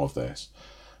toilet in all of this?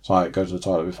 It's like, go to the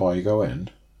toilet before you go in,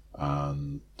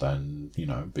 and then, you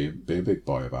know, be a big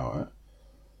boy about it.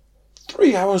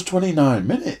 3 hours 29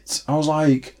 minutes. I was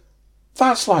like,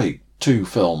 that's like 2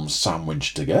 films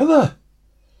sandwiched together.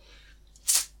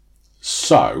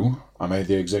 So I made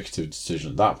the executive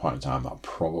decision at that point in time that I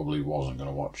probably wasn't going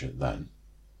to watch it then.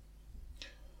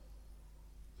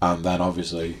 And then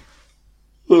obviously,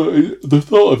 the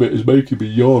thought of it is making me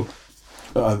yawn.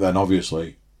 And then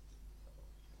obviously,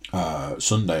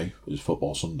 Sunday is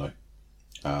Football Sunday.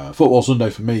 Football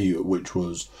Sunday for me, which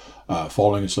was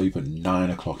falling asleep at 9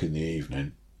 o'clock in the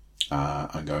evening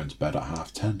and going to bed at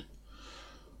 10:30.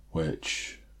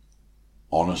 Which,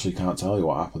 honestly, can't tell you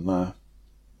what happened there.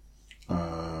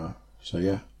 So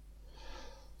yeah.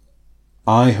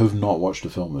 I have not watched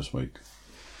a film this week.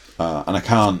 And I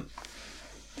can't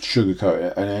sugarcoat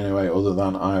it in any way other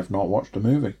than I have not watched a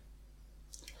movie.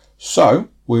 So,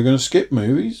 we're going to skip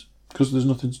movies because there's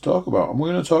nothing to talk about. And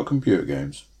we're going to talk computer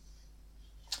games.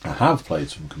 I have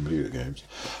played some computer games.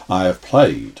 I have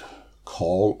played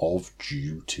Call of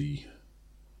Duty.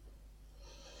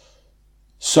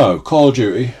 So, Call of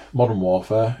Duty, Modern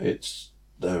Warfare, it's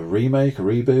a remake, a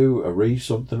reboot, a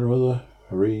re-something or other,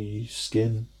 a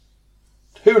re-skin.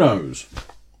 Who knows?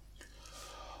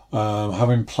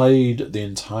 Having played the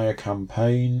entire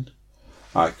campaign,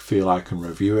 I feel I can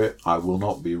review it. I will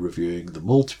not be reviewing the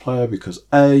multiplayer because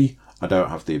A, I don't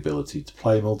have the ability to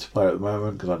play multiplayer at the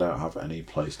moment because I don't have any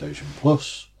PlayStation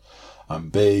Plus,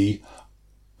 and B,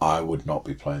 I would not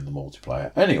be playing the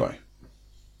multiplayer anyway.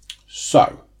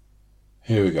 So,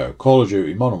 here we go. Call of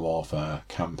Duty Modern Warfare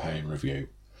campaign review.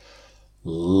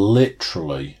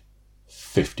 Literally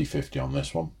 50-50 on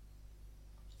this one.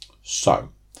 So,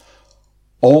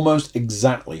 almost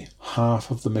exactly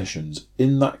half of the missions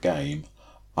in that game,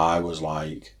 I was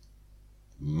like,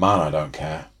 man, I don't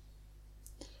care.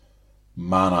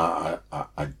 Man, I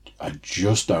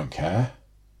just don't care.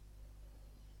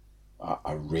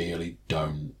 I really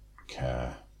don't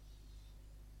care.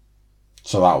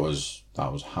 So that was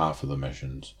half of the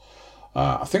missions.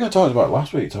 I think I talked about it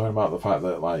last week, talking about the fact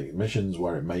that like missions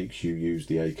where it makes you use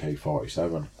the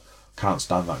AK-47. Can't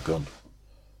stand that gun.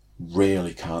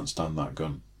 Really can't stand that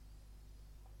gun.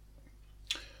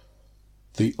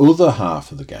 The other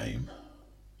half of the game,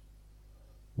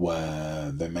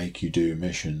 where they make you do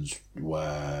missions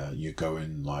where you go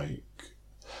in like,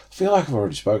 I feel like I've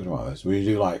already spoken about this, where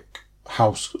you do like a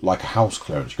house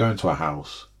clearance. You go into a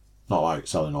house, not like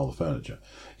selling all the furniture.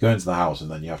 You go into the house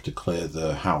and then you have to clear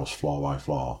the house floor by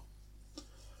floor.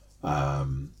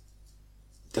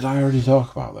 Did I already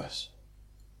talk about this?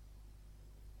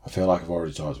 I feel like I've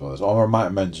already talked about this, or I might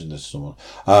have mentioned this to someone.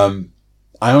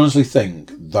 I honestly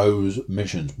think those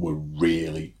missions were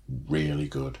really, really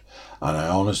good. And I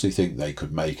honestly think they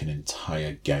could make an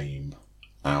entire game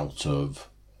out of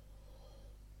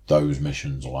those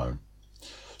missions alone.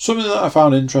 Something that I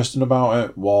found interesting about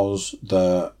it was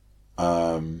that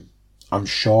I'm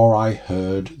sure I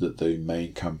heard that the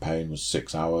main campaign was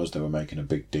 6 hours. They were making a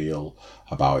big deal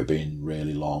about it being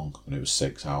really long, and it was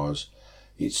 6 hours.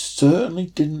 It certainly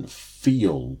didn't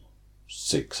feel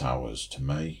 6 hours to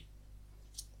me.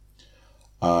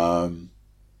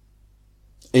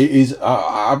 It is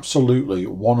absolutely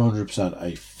 100%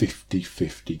 a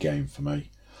 50-50 game for me.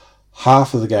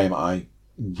 Half of the game I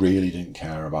really didn't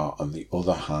care about, and the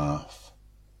other half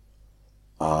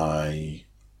I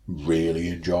really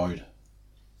enjoyed.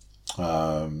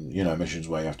 Missions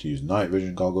where you have to use night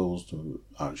vision goggles to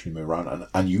actually move around,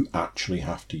 and you actually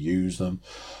have to use them.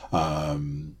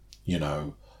 The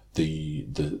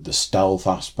stealth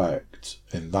aspect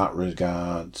in that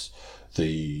regards,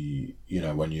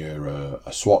 when you're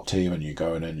a SWAT team and you're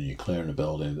going in and you're clearing a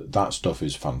building, that stuff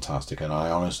is fantastic, and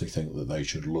I honestly think that they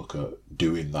should look at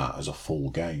doing that as a full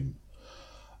game.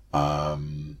 But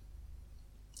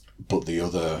the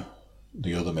other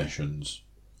missions,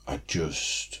 I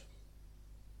just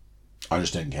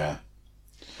didn't care.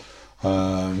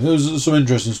 There was some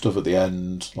interesting stuff at the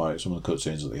end, like some of the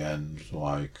cutscenes at the end,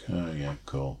 like, oh yeah,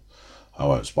 cool. I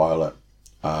won't spoil it.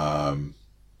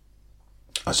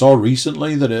 I saw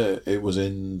recently that it was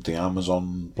in the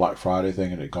Amazon Black Friday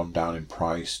thing, and it had gone down in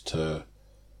price to, it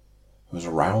was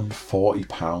around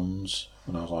 £40,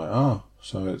 and I was like,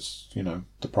 so it's,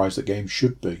 the price that games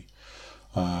should be.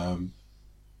 Probably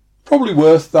probably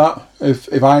worth that.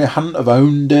 If I hadn't have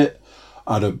owned it,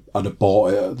 I'd have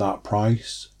bought it at that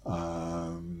price.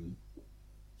 You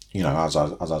know, as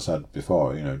I said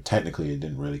before, you know, technically it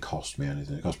didn't really cost me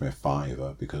anything. It cost me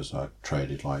 $5 because I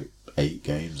traded like 8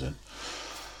 games in.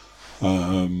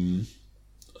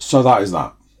 So that is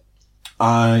that.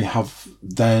 I have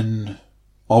then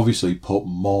obviously put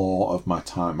more of my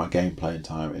time, my game playing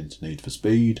time, into Need for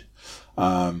Speed.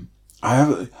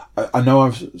 I know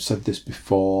I've said this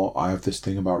before. I have this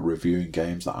thing about reviewing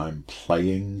games that I'm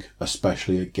playing,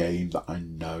 especially a game that I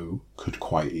know could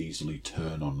quite easily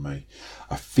turn on me.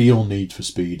 I feel Need for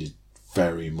Speed is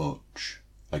very much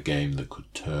a game that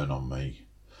could turn on me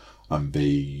and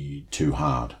be too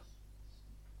hard.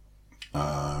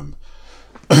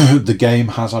 The game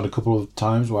has had a couple of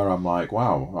times where I'm like,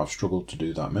 wow, I've struggled to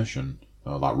do that mission,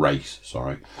 or that race,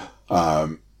 sorry.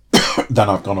 Then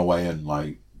I've gone away and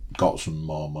like got some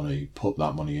more money, put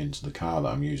that money into the car that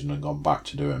I'm using and gone back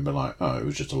to do it and been like, oh, it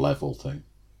was just a level thing.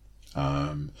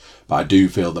 But I do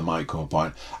feel there might come a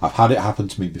point. I've had it happen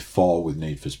to me before with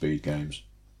Need for Speed games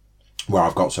where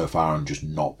I've got so far and just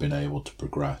not been able to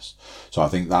progress. So I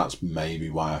think that's maybe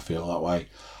why I feel that way.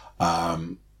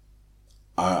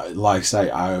 Like I say,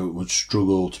 I would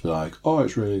struggle to be like, oh,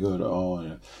 it's really good. Oh,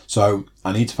 yeah. So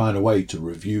I need to find a way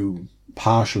to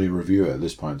partially review it at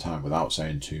this point in time without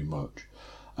saying too much.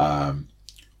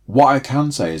 What I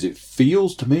can say is it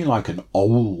feels to me like an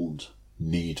old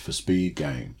Need for Speed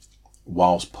game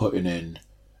whilst putting in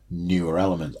newer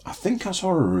elements. I think I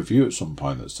saw a review at some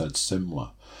point that said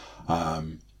similar.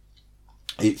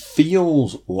 It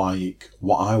feels like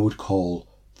what I would call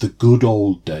the good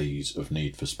old days of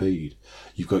Need for Speed.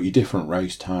 You've got your different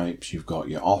race types, you've got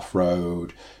your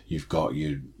off-road, you've got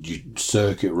your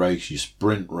circuit race, your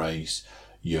sprint race,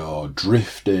 your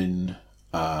drifting.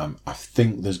 I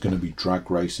think there's going to be drag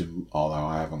racing, although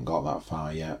I haven't got that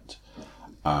far yet.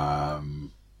 So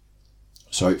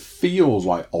it feels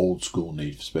like old school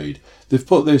Need for Speed. They've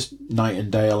put this night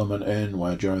and day element in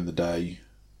where during the day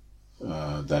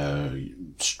they're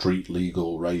street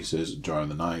legal races, during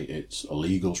the night it's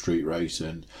illegal street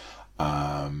racing.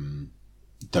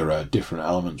 There are different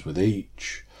elements with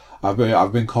each. I've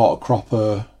been caught a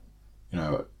cropper, you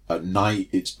know. At night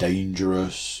it's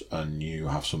dangerous and you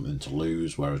have something to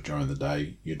lose, whereas during the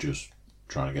day you're just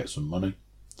trying to get some money.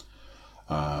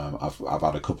 I've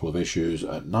had a couple of issues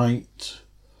at night,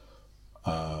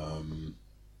 but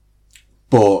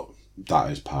that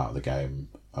is part of the game.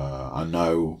 I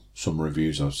know some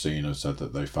reviews I've seen have said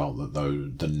that they felt that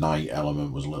the night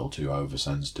element was a little too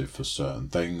oversensitive for certain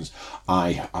things.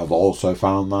 I have also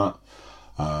found that.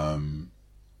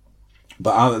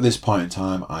 But at this point in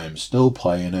time, I am still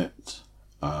playing it.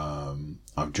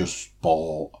 I've just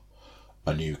bought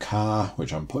a new car,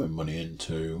 which I'm putting money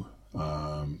into,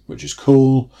 which is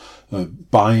cool.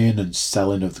 Buying and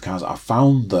selling of the cars. I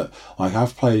found that, like,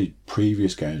 I've played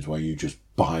previous games where you just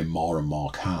buy more and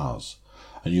more cars.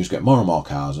 And you just get more and more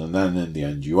cars, and then in the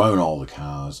end you own all the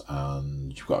cars,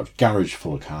 and you've got a garage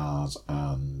full of cars,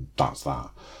 and that's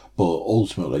that. But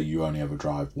ultimately, you only ever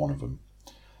drive one of them.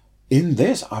 In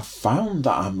this, I've found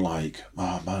that I'm like,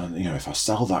 oh man, you know, if I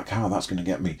sell that car, that's going to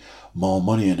get me more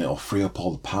money and it'll free up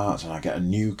all the parts and I get a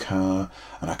new car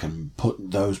and I can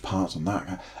put those parts on that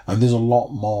car. And there's a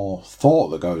lot more thought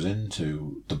that goes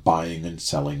into the buying and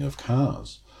selling of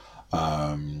cars.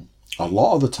 A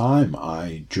lot of the time,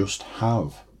 I just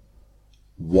have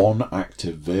one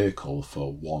active vehicle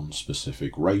for one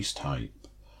specific race type.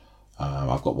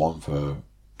 I've got one for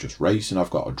just racing,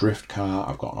 I've got a drift car,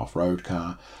 I've got an off-road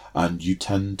car, and you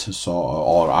tend to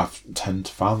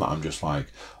find that I'm just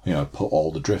like, you know, put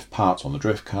all the drift parts on the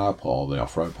drift car, put all the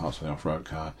off-road parts on the off-road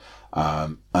car,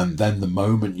 and then the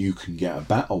moment you can get a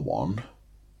better one,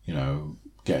 you know,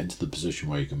 get into the position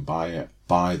where you can buy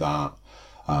that,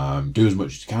 do as much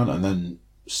as you can, and then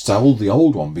sell the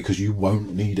old one because you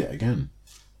won't need it again.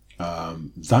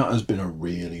 That has been a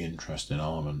really interesting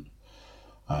element.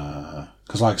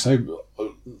 Because like I say,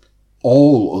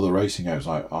 all other racing games,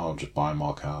 like, I'll just buy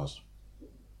more cars.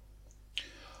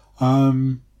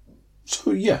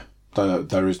 So yeah,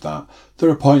 there is that. There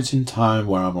are points in time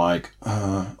where I'm like,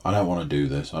 I don't want to do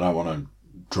this. I don't want to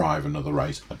drive another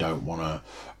race. I don't want to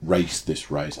race this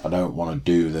race. I don't want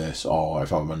to do this. Or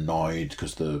if I'm annoyed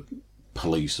because the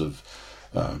police have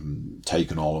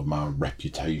taken all of my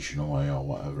reputation away or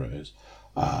whatever it is,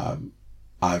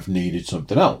 I've needed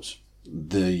something else.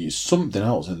 The something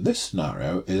else in this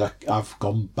scenario is I've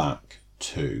gone back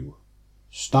to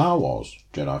Star Wars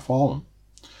Jedi Fallen,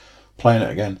 playing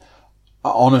it again.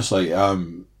 Honestly, I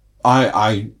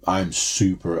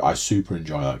super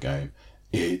enjoy that game.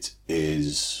 It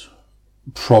is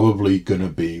probably going to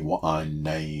be what I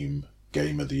name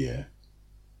Game of the Year.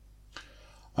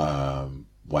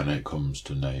 When it comes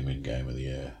to naming Game of the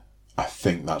Year, I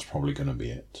think that's probably going to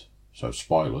be it. So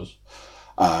spoilers.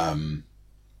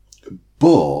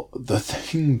 But the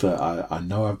thing that I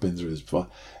know I've been through this before,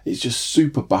 it's just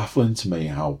super baffling to me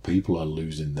how people are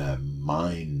losing their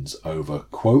minds over,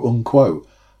 quote unquote,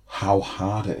 how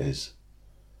hard it is.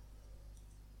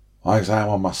 Like I say, I'm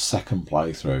on my second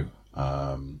playthrough,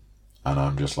 and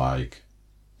I'm just like,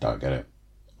 don't get it.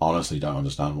 Honestly, don't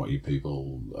understand what you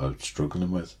people are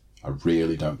struggling with. I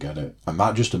really don't get it. And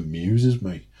that just amuses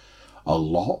me a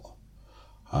lot.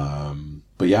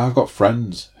 But yeah, I've got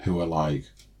friends who are like,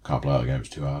 can't play that game, it's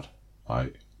too hard.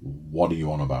 Like, what are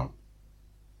you on about?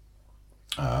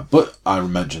 But I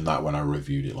mentioned that when I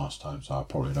reviewed it last time, so I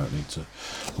probably don't need to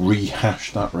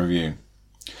rehash that review.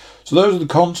 So those are the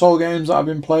console games that I've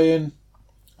been playing.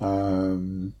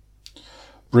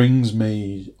 Brings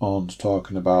me on to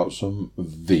talking about some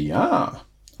VR.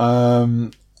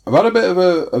 I've had a bit of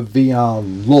a VR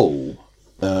lull,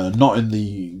 not in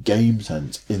the game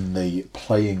sense, in the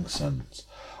playing sense.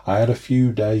 I had a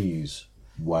few days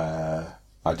where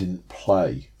I didn't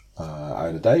play. I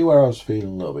had a day where I was feeling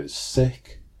a little bit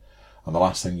sick, and the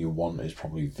last thing you want is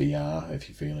probably VR if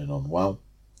you're feeling unwell.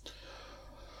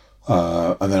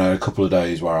 And then I had a couple of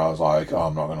days where I was like, oh,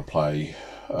 I'm not going to play.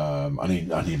 I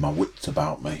need my wits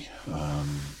about me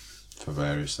for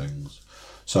various things.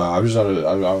 So I've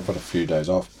had a few days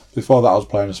off. Before that, I was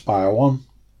playing Aspire 1.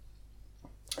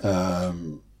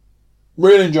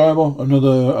 Really enjoyable.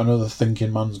 Another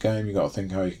thinking man's game. You got to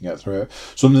think how you can get through it.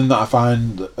 Something that I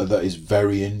find that is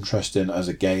very interesting as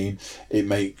a game.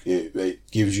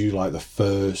 It gives you like the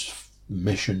first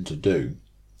mission to do,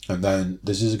 and then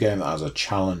this is a game that has a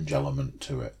challenge element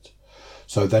to it.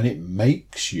 So then it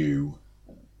makes you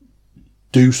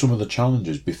do some of the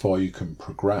challenges before you can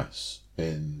progress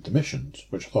in the missions,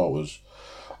 which I thought was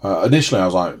initially I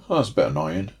was like, oh, that's a bit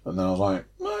annoying, and then I was like,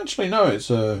 well, actually no, it's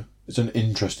an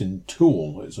interesting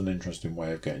tool. It's an interesting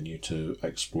way of getting you to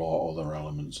explore other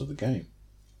elements of the game.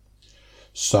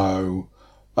 So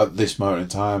at this moment in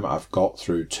time, I've got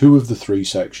through 2 of the 3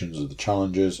 sections of the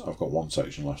challenges. I've got 1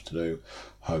 section left to do,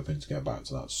 hoping to get back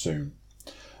to that soon.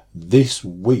 This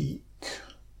week,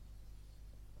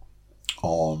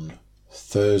 on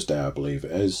Thursday, I believe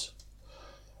it is,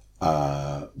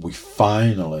 we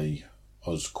finally,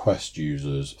 as Quest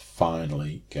users,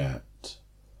 finally get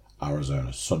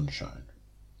Arizona Sunshine,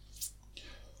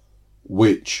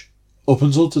 which up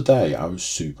until today I was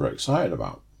super excited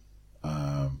about.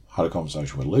 Had a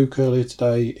conversation with Luke earlier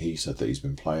today. He said that he's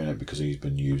been playing it because he's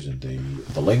been using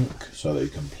the link so that he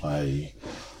can play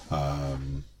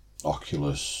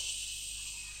Oculus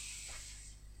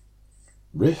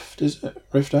Rift, is it?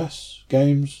 Rift S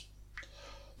games?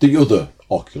 The other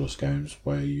Oculus games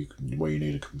where you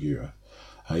need a computer.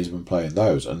 He's been playing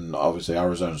those, and obviously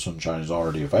Arizona Sunshine is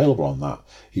already available on that.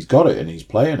 He's got it and he's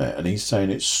playing it, and he's saying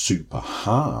it's super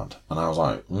hard. And I was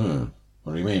like, what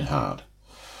do you mean hard?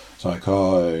 It's like,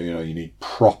 you need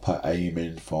proper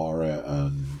aiming for it,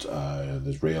 and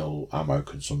there's real ammo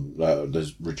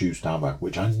there's reduced ammo,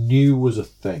 which I knew was a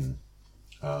thing.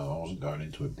 I wasn't going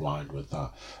into it blind with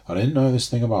that. I didn't know this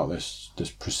thing about this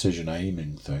precision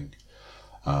aiming thing.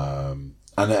 And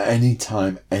at any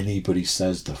time anybody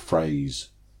says the phrase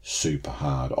super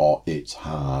hard or it's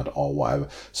hard or whatever,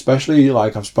 especially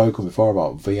like I've spoken before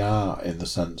about VR, in the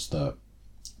sense that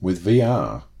with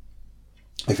VR,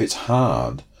 if it's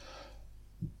hard,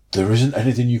 there isn't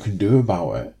anything you can do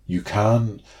about it. You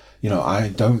can't, I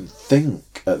don't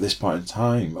think at this point in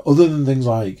time, other than things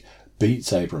like Beat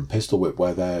Saber and Pistol Whip,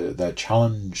 where they're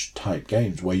challenge type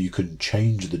games where you can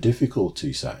change the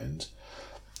difficulty settings,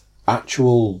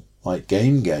 actual like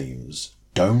games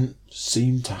don't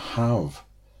seem to have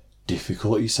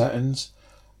difficulty settings.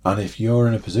 And if you're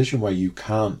in a position where you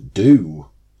can't do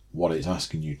what it's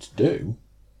asking you to do,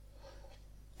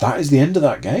 that is the end of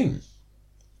that game.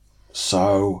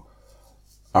 So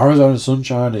Arizona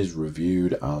Sunshine is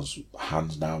reviewed as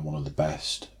hands down one of the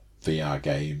best VR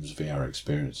games, VR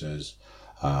experiences.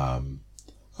 I'm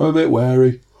a bit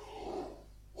wary,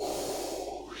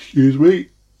 excuse me,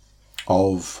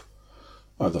 of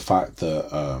the fact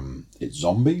that it's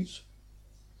zombies.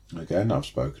 Again, I've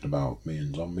spoken about me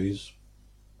and zombies.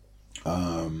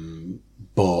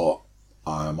 But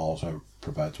I'm also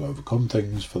prepared to overcome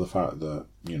things for the fact that,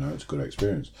 it's a good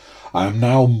experience. I am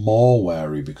now more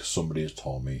wary because somebody has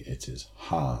told me it is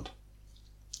hard.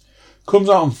 Comes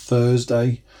out on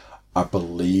Thursday. I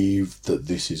believe that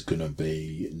this is going to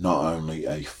be not only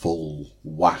a full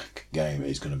whack game,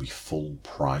 it's going to be full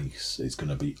price. It's going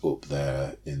to be up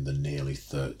there in the nearly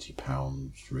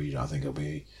 £30 region. I think it'll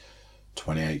be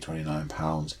 £28,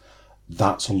 £29.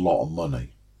 That's a lot of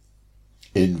money.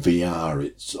 In VR,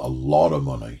 it's a lot of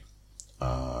money.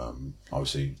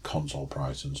 Obviously, console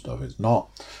price and stuff, it's not.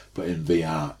 But in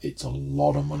VR, it's a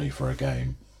lot of money for a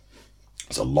game.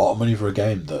 It's a lot of money for a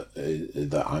game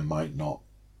that I might not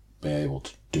be able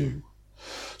to do.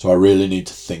 So I really need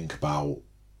to think about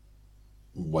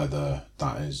whether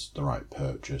that is the right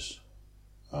purchase.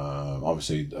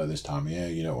 Obviously, at this time of year,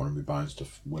 you don't want to be buying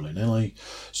stuff willy-nilly.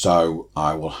 So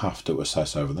I will have to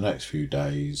assess over the next few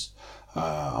days.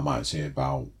 I might see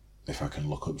about if I can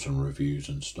look up some reviews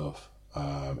and stuff.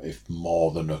 If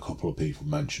more than a couple of people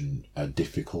mention a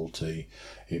difficulty,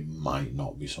 it might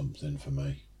not be something for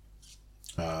me.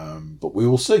 But we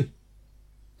will see.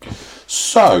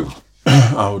 So,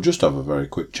 I will just have a very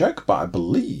quick check, but I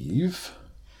believe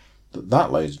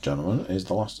that, ladies and gentlemen, is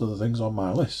the last of the things on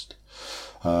my list.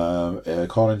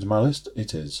 According to my list,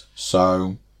 it is.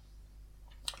 So,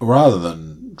 rather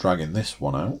than dragging this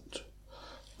one out,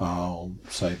 I'll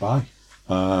say bye.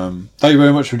 Thank you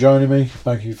very much for joining me.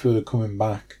 Thank you for coming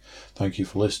back. Thank you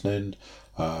for listening.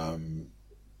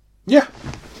 Yeah,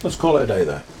 let's call it a day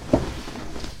there.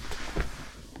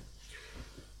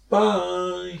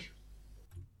 Bye.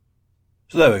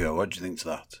 So there we go. What do you think to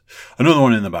that? Another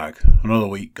one in the bag. Another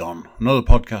week gone. Another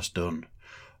podcast done.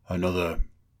 Another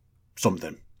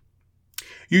something.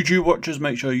 YouTube watchers,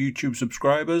 make sure YouTube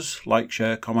subscribers, like,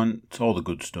 share, comment, all the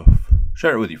good stuff.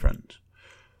 Share it with your friends.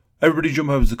 Everybody jump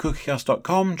over to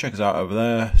cookiecast.com, check us out over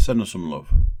there, send us some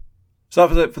love. So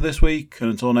that's it for this week,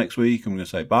 and until next week, I'm going to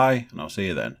say bye, and I'll see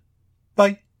you then.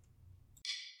 Bye.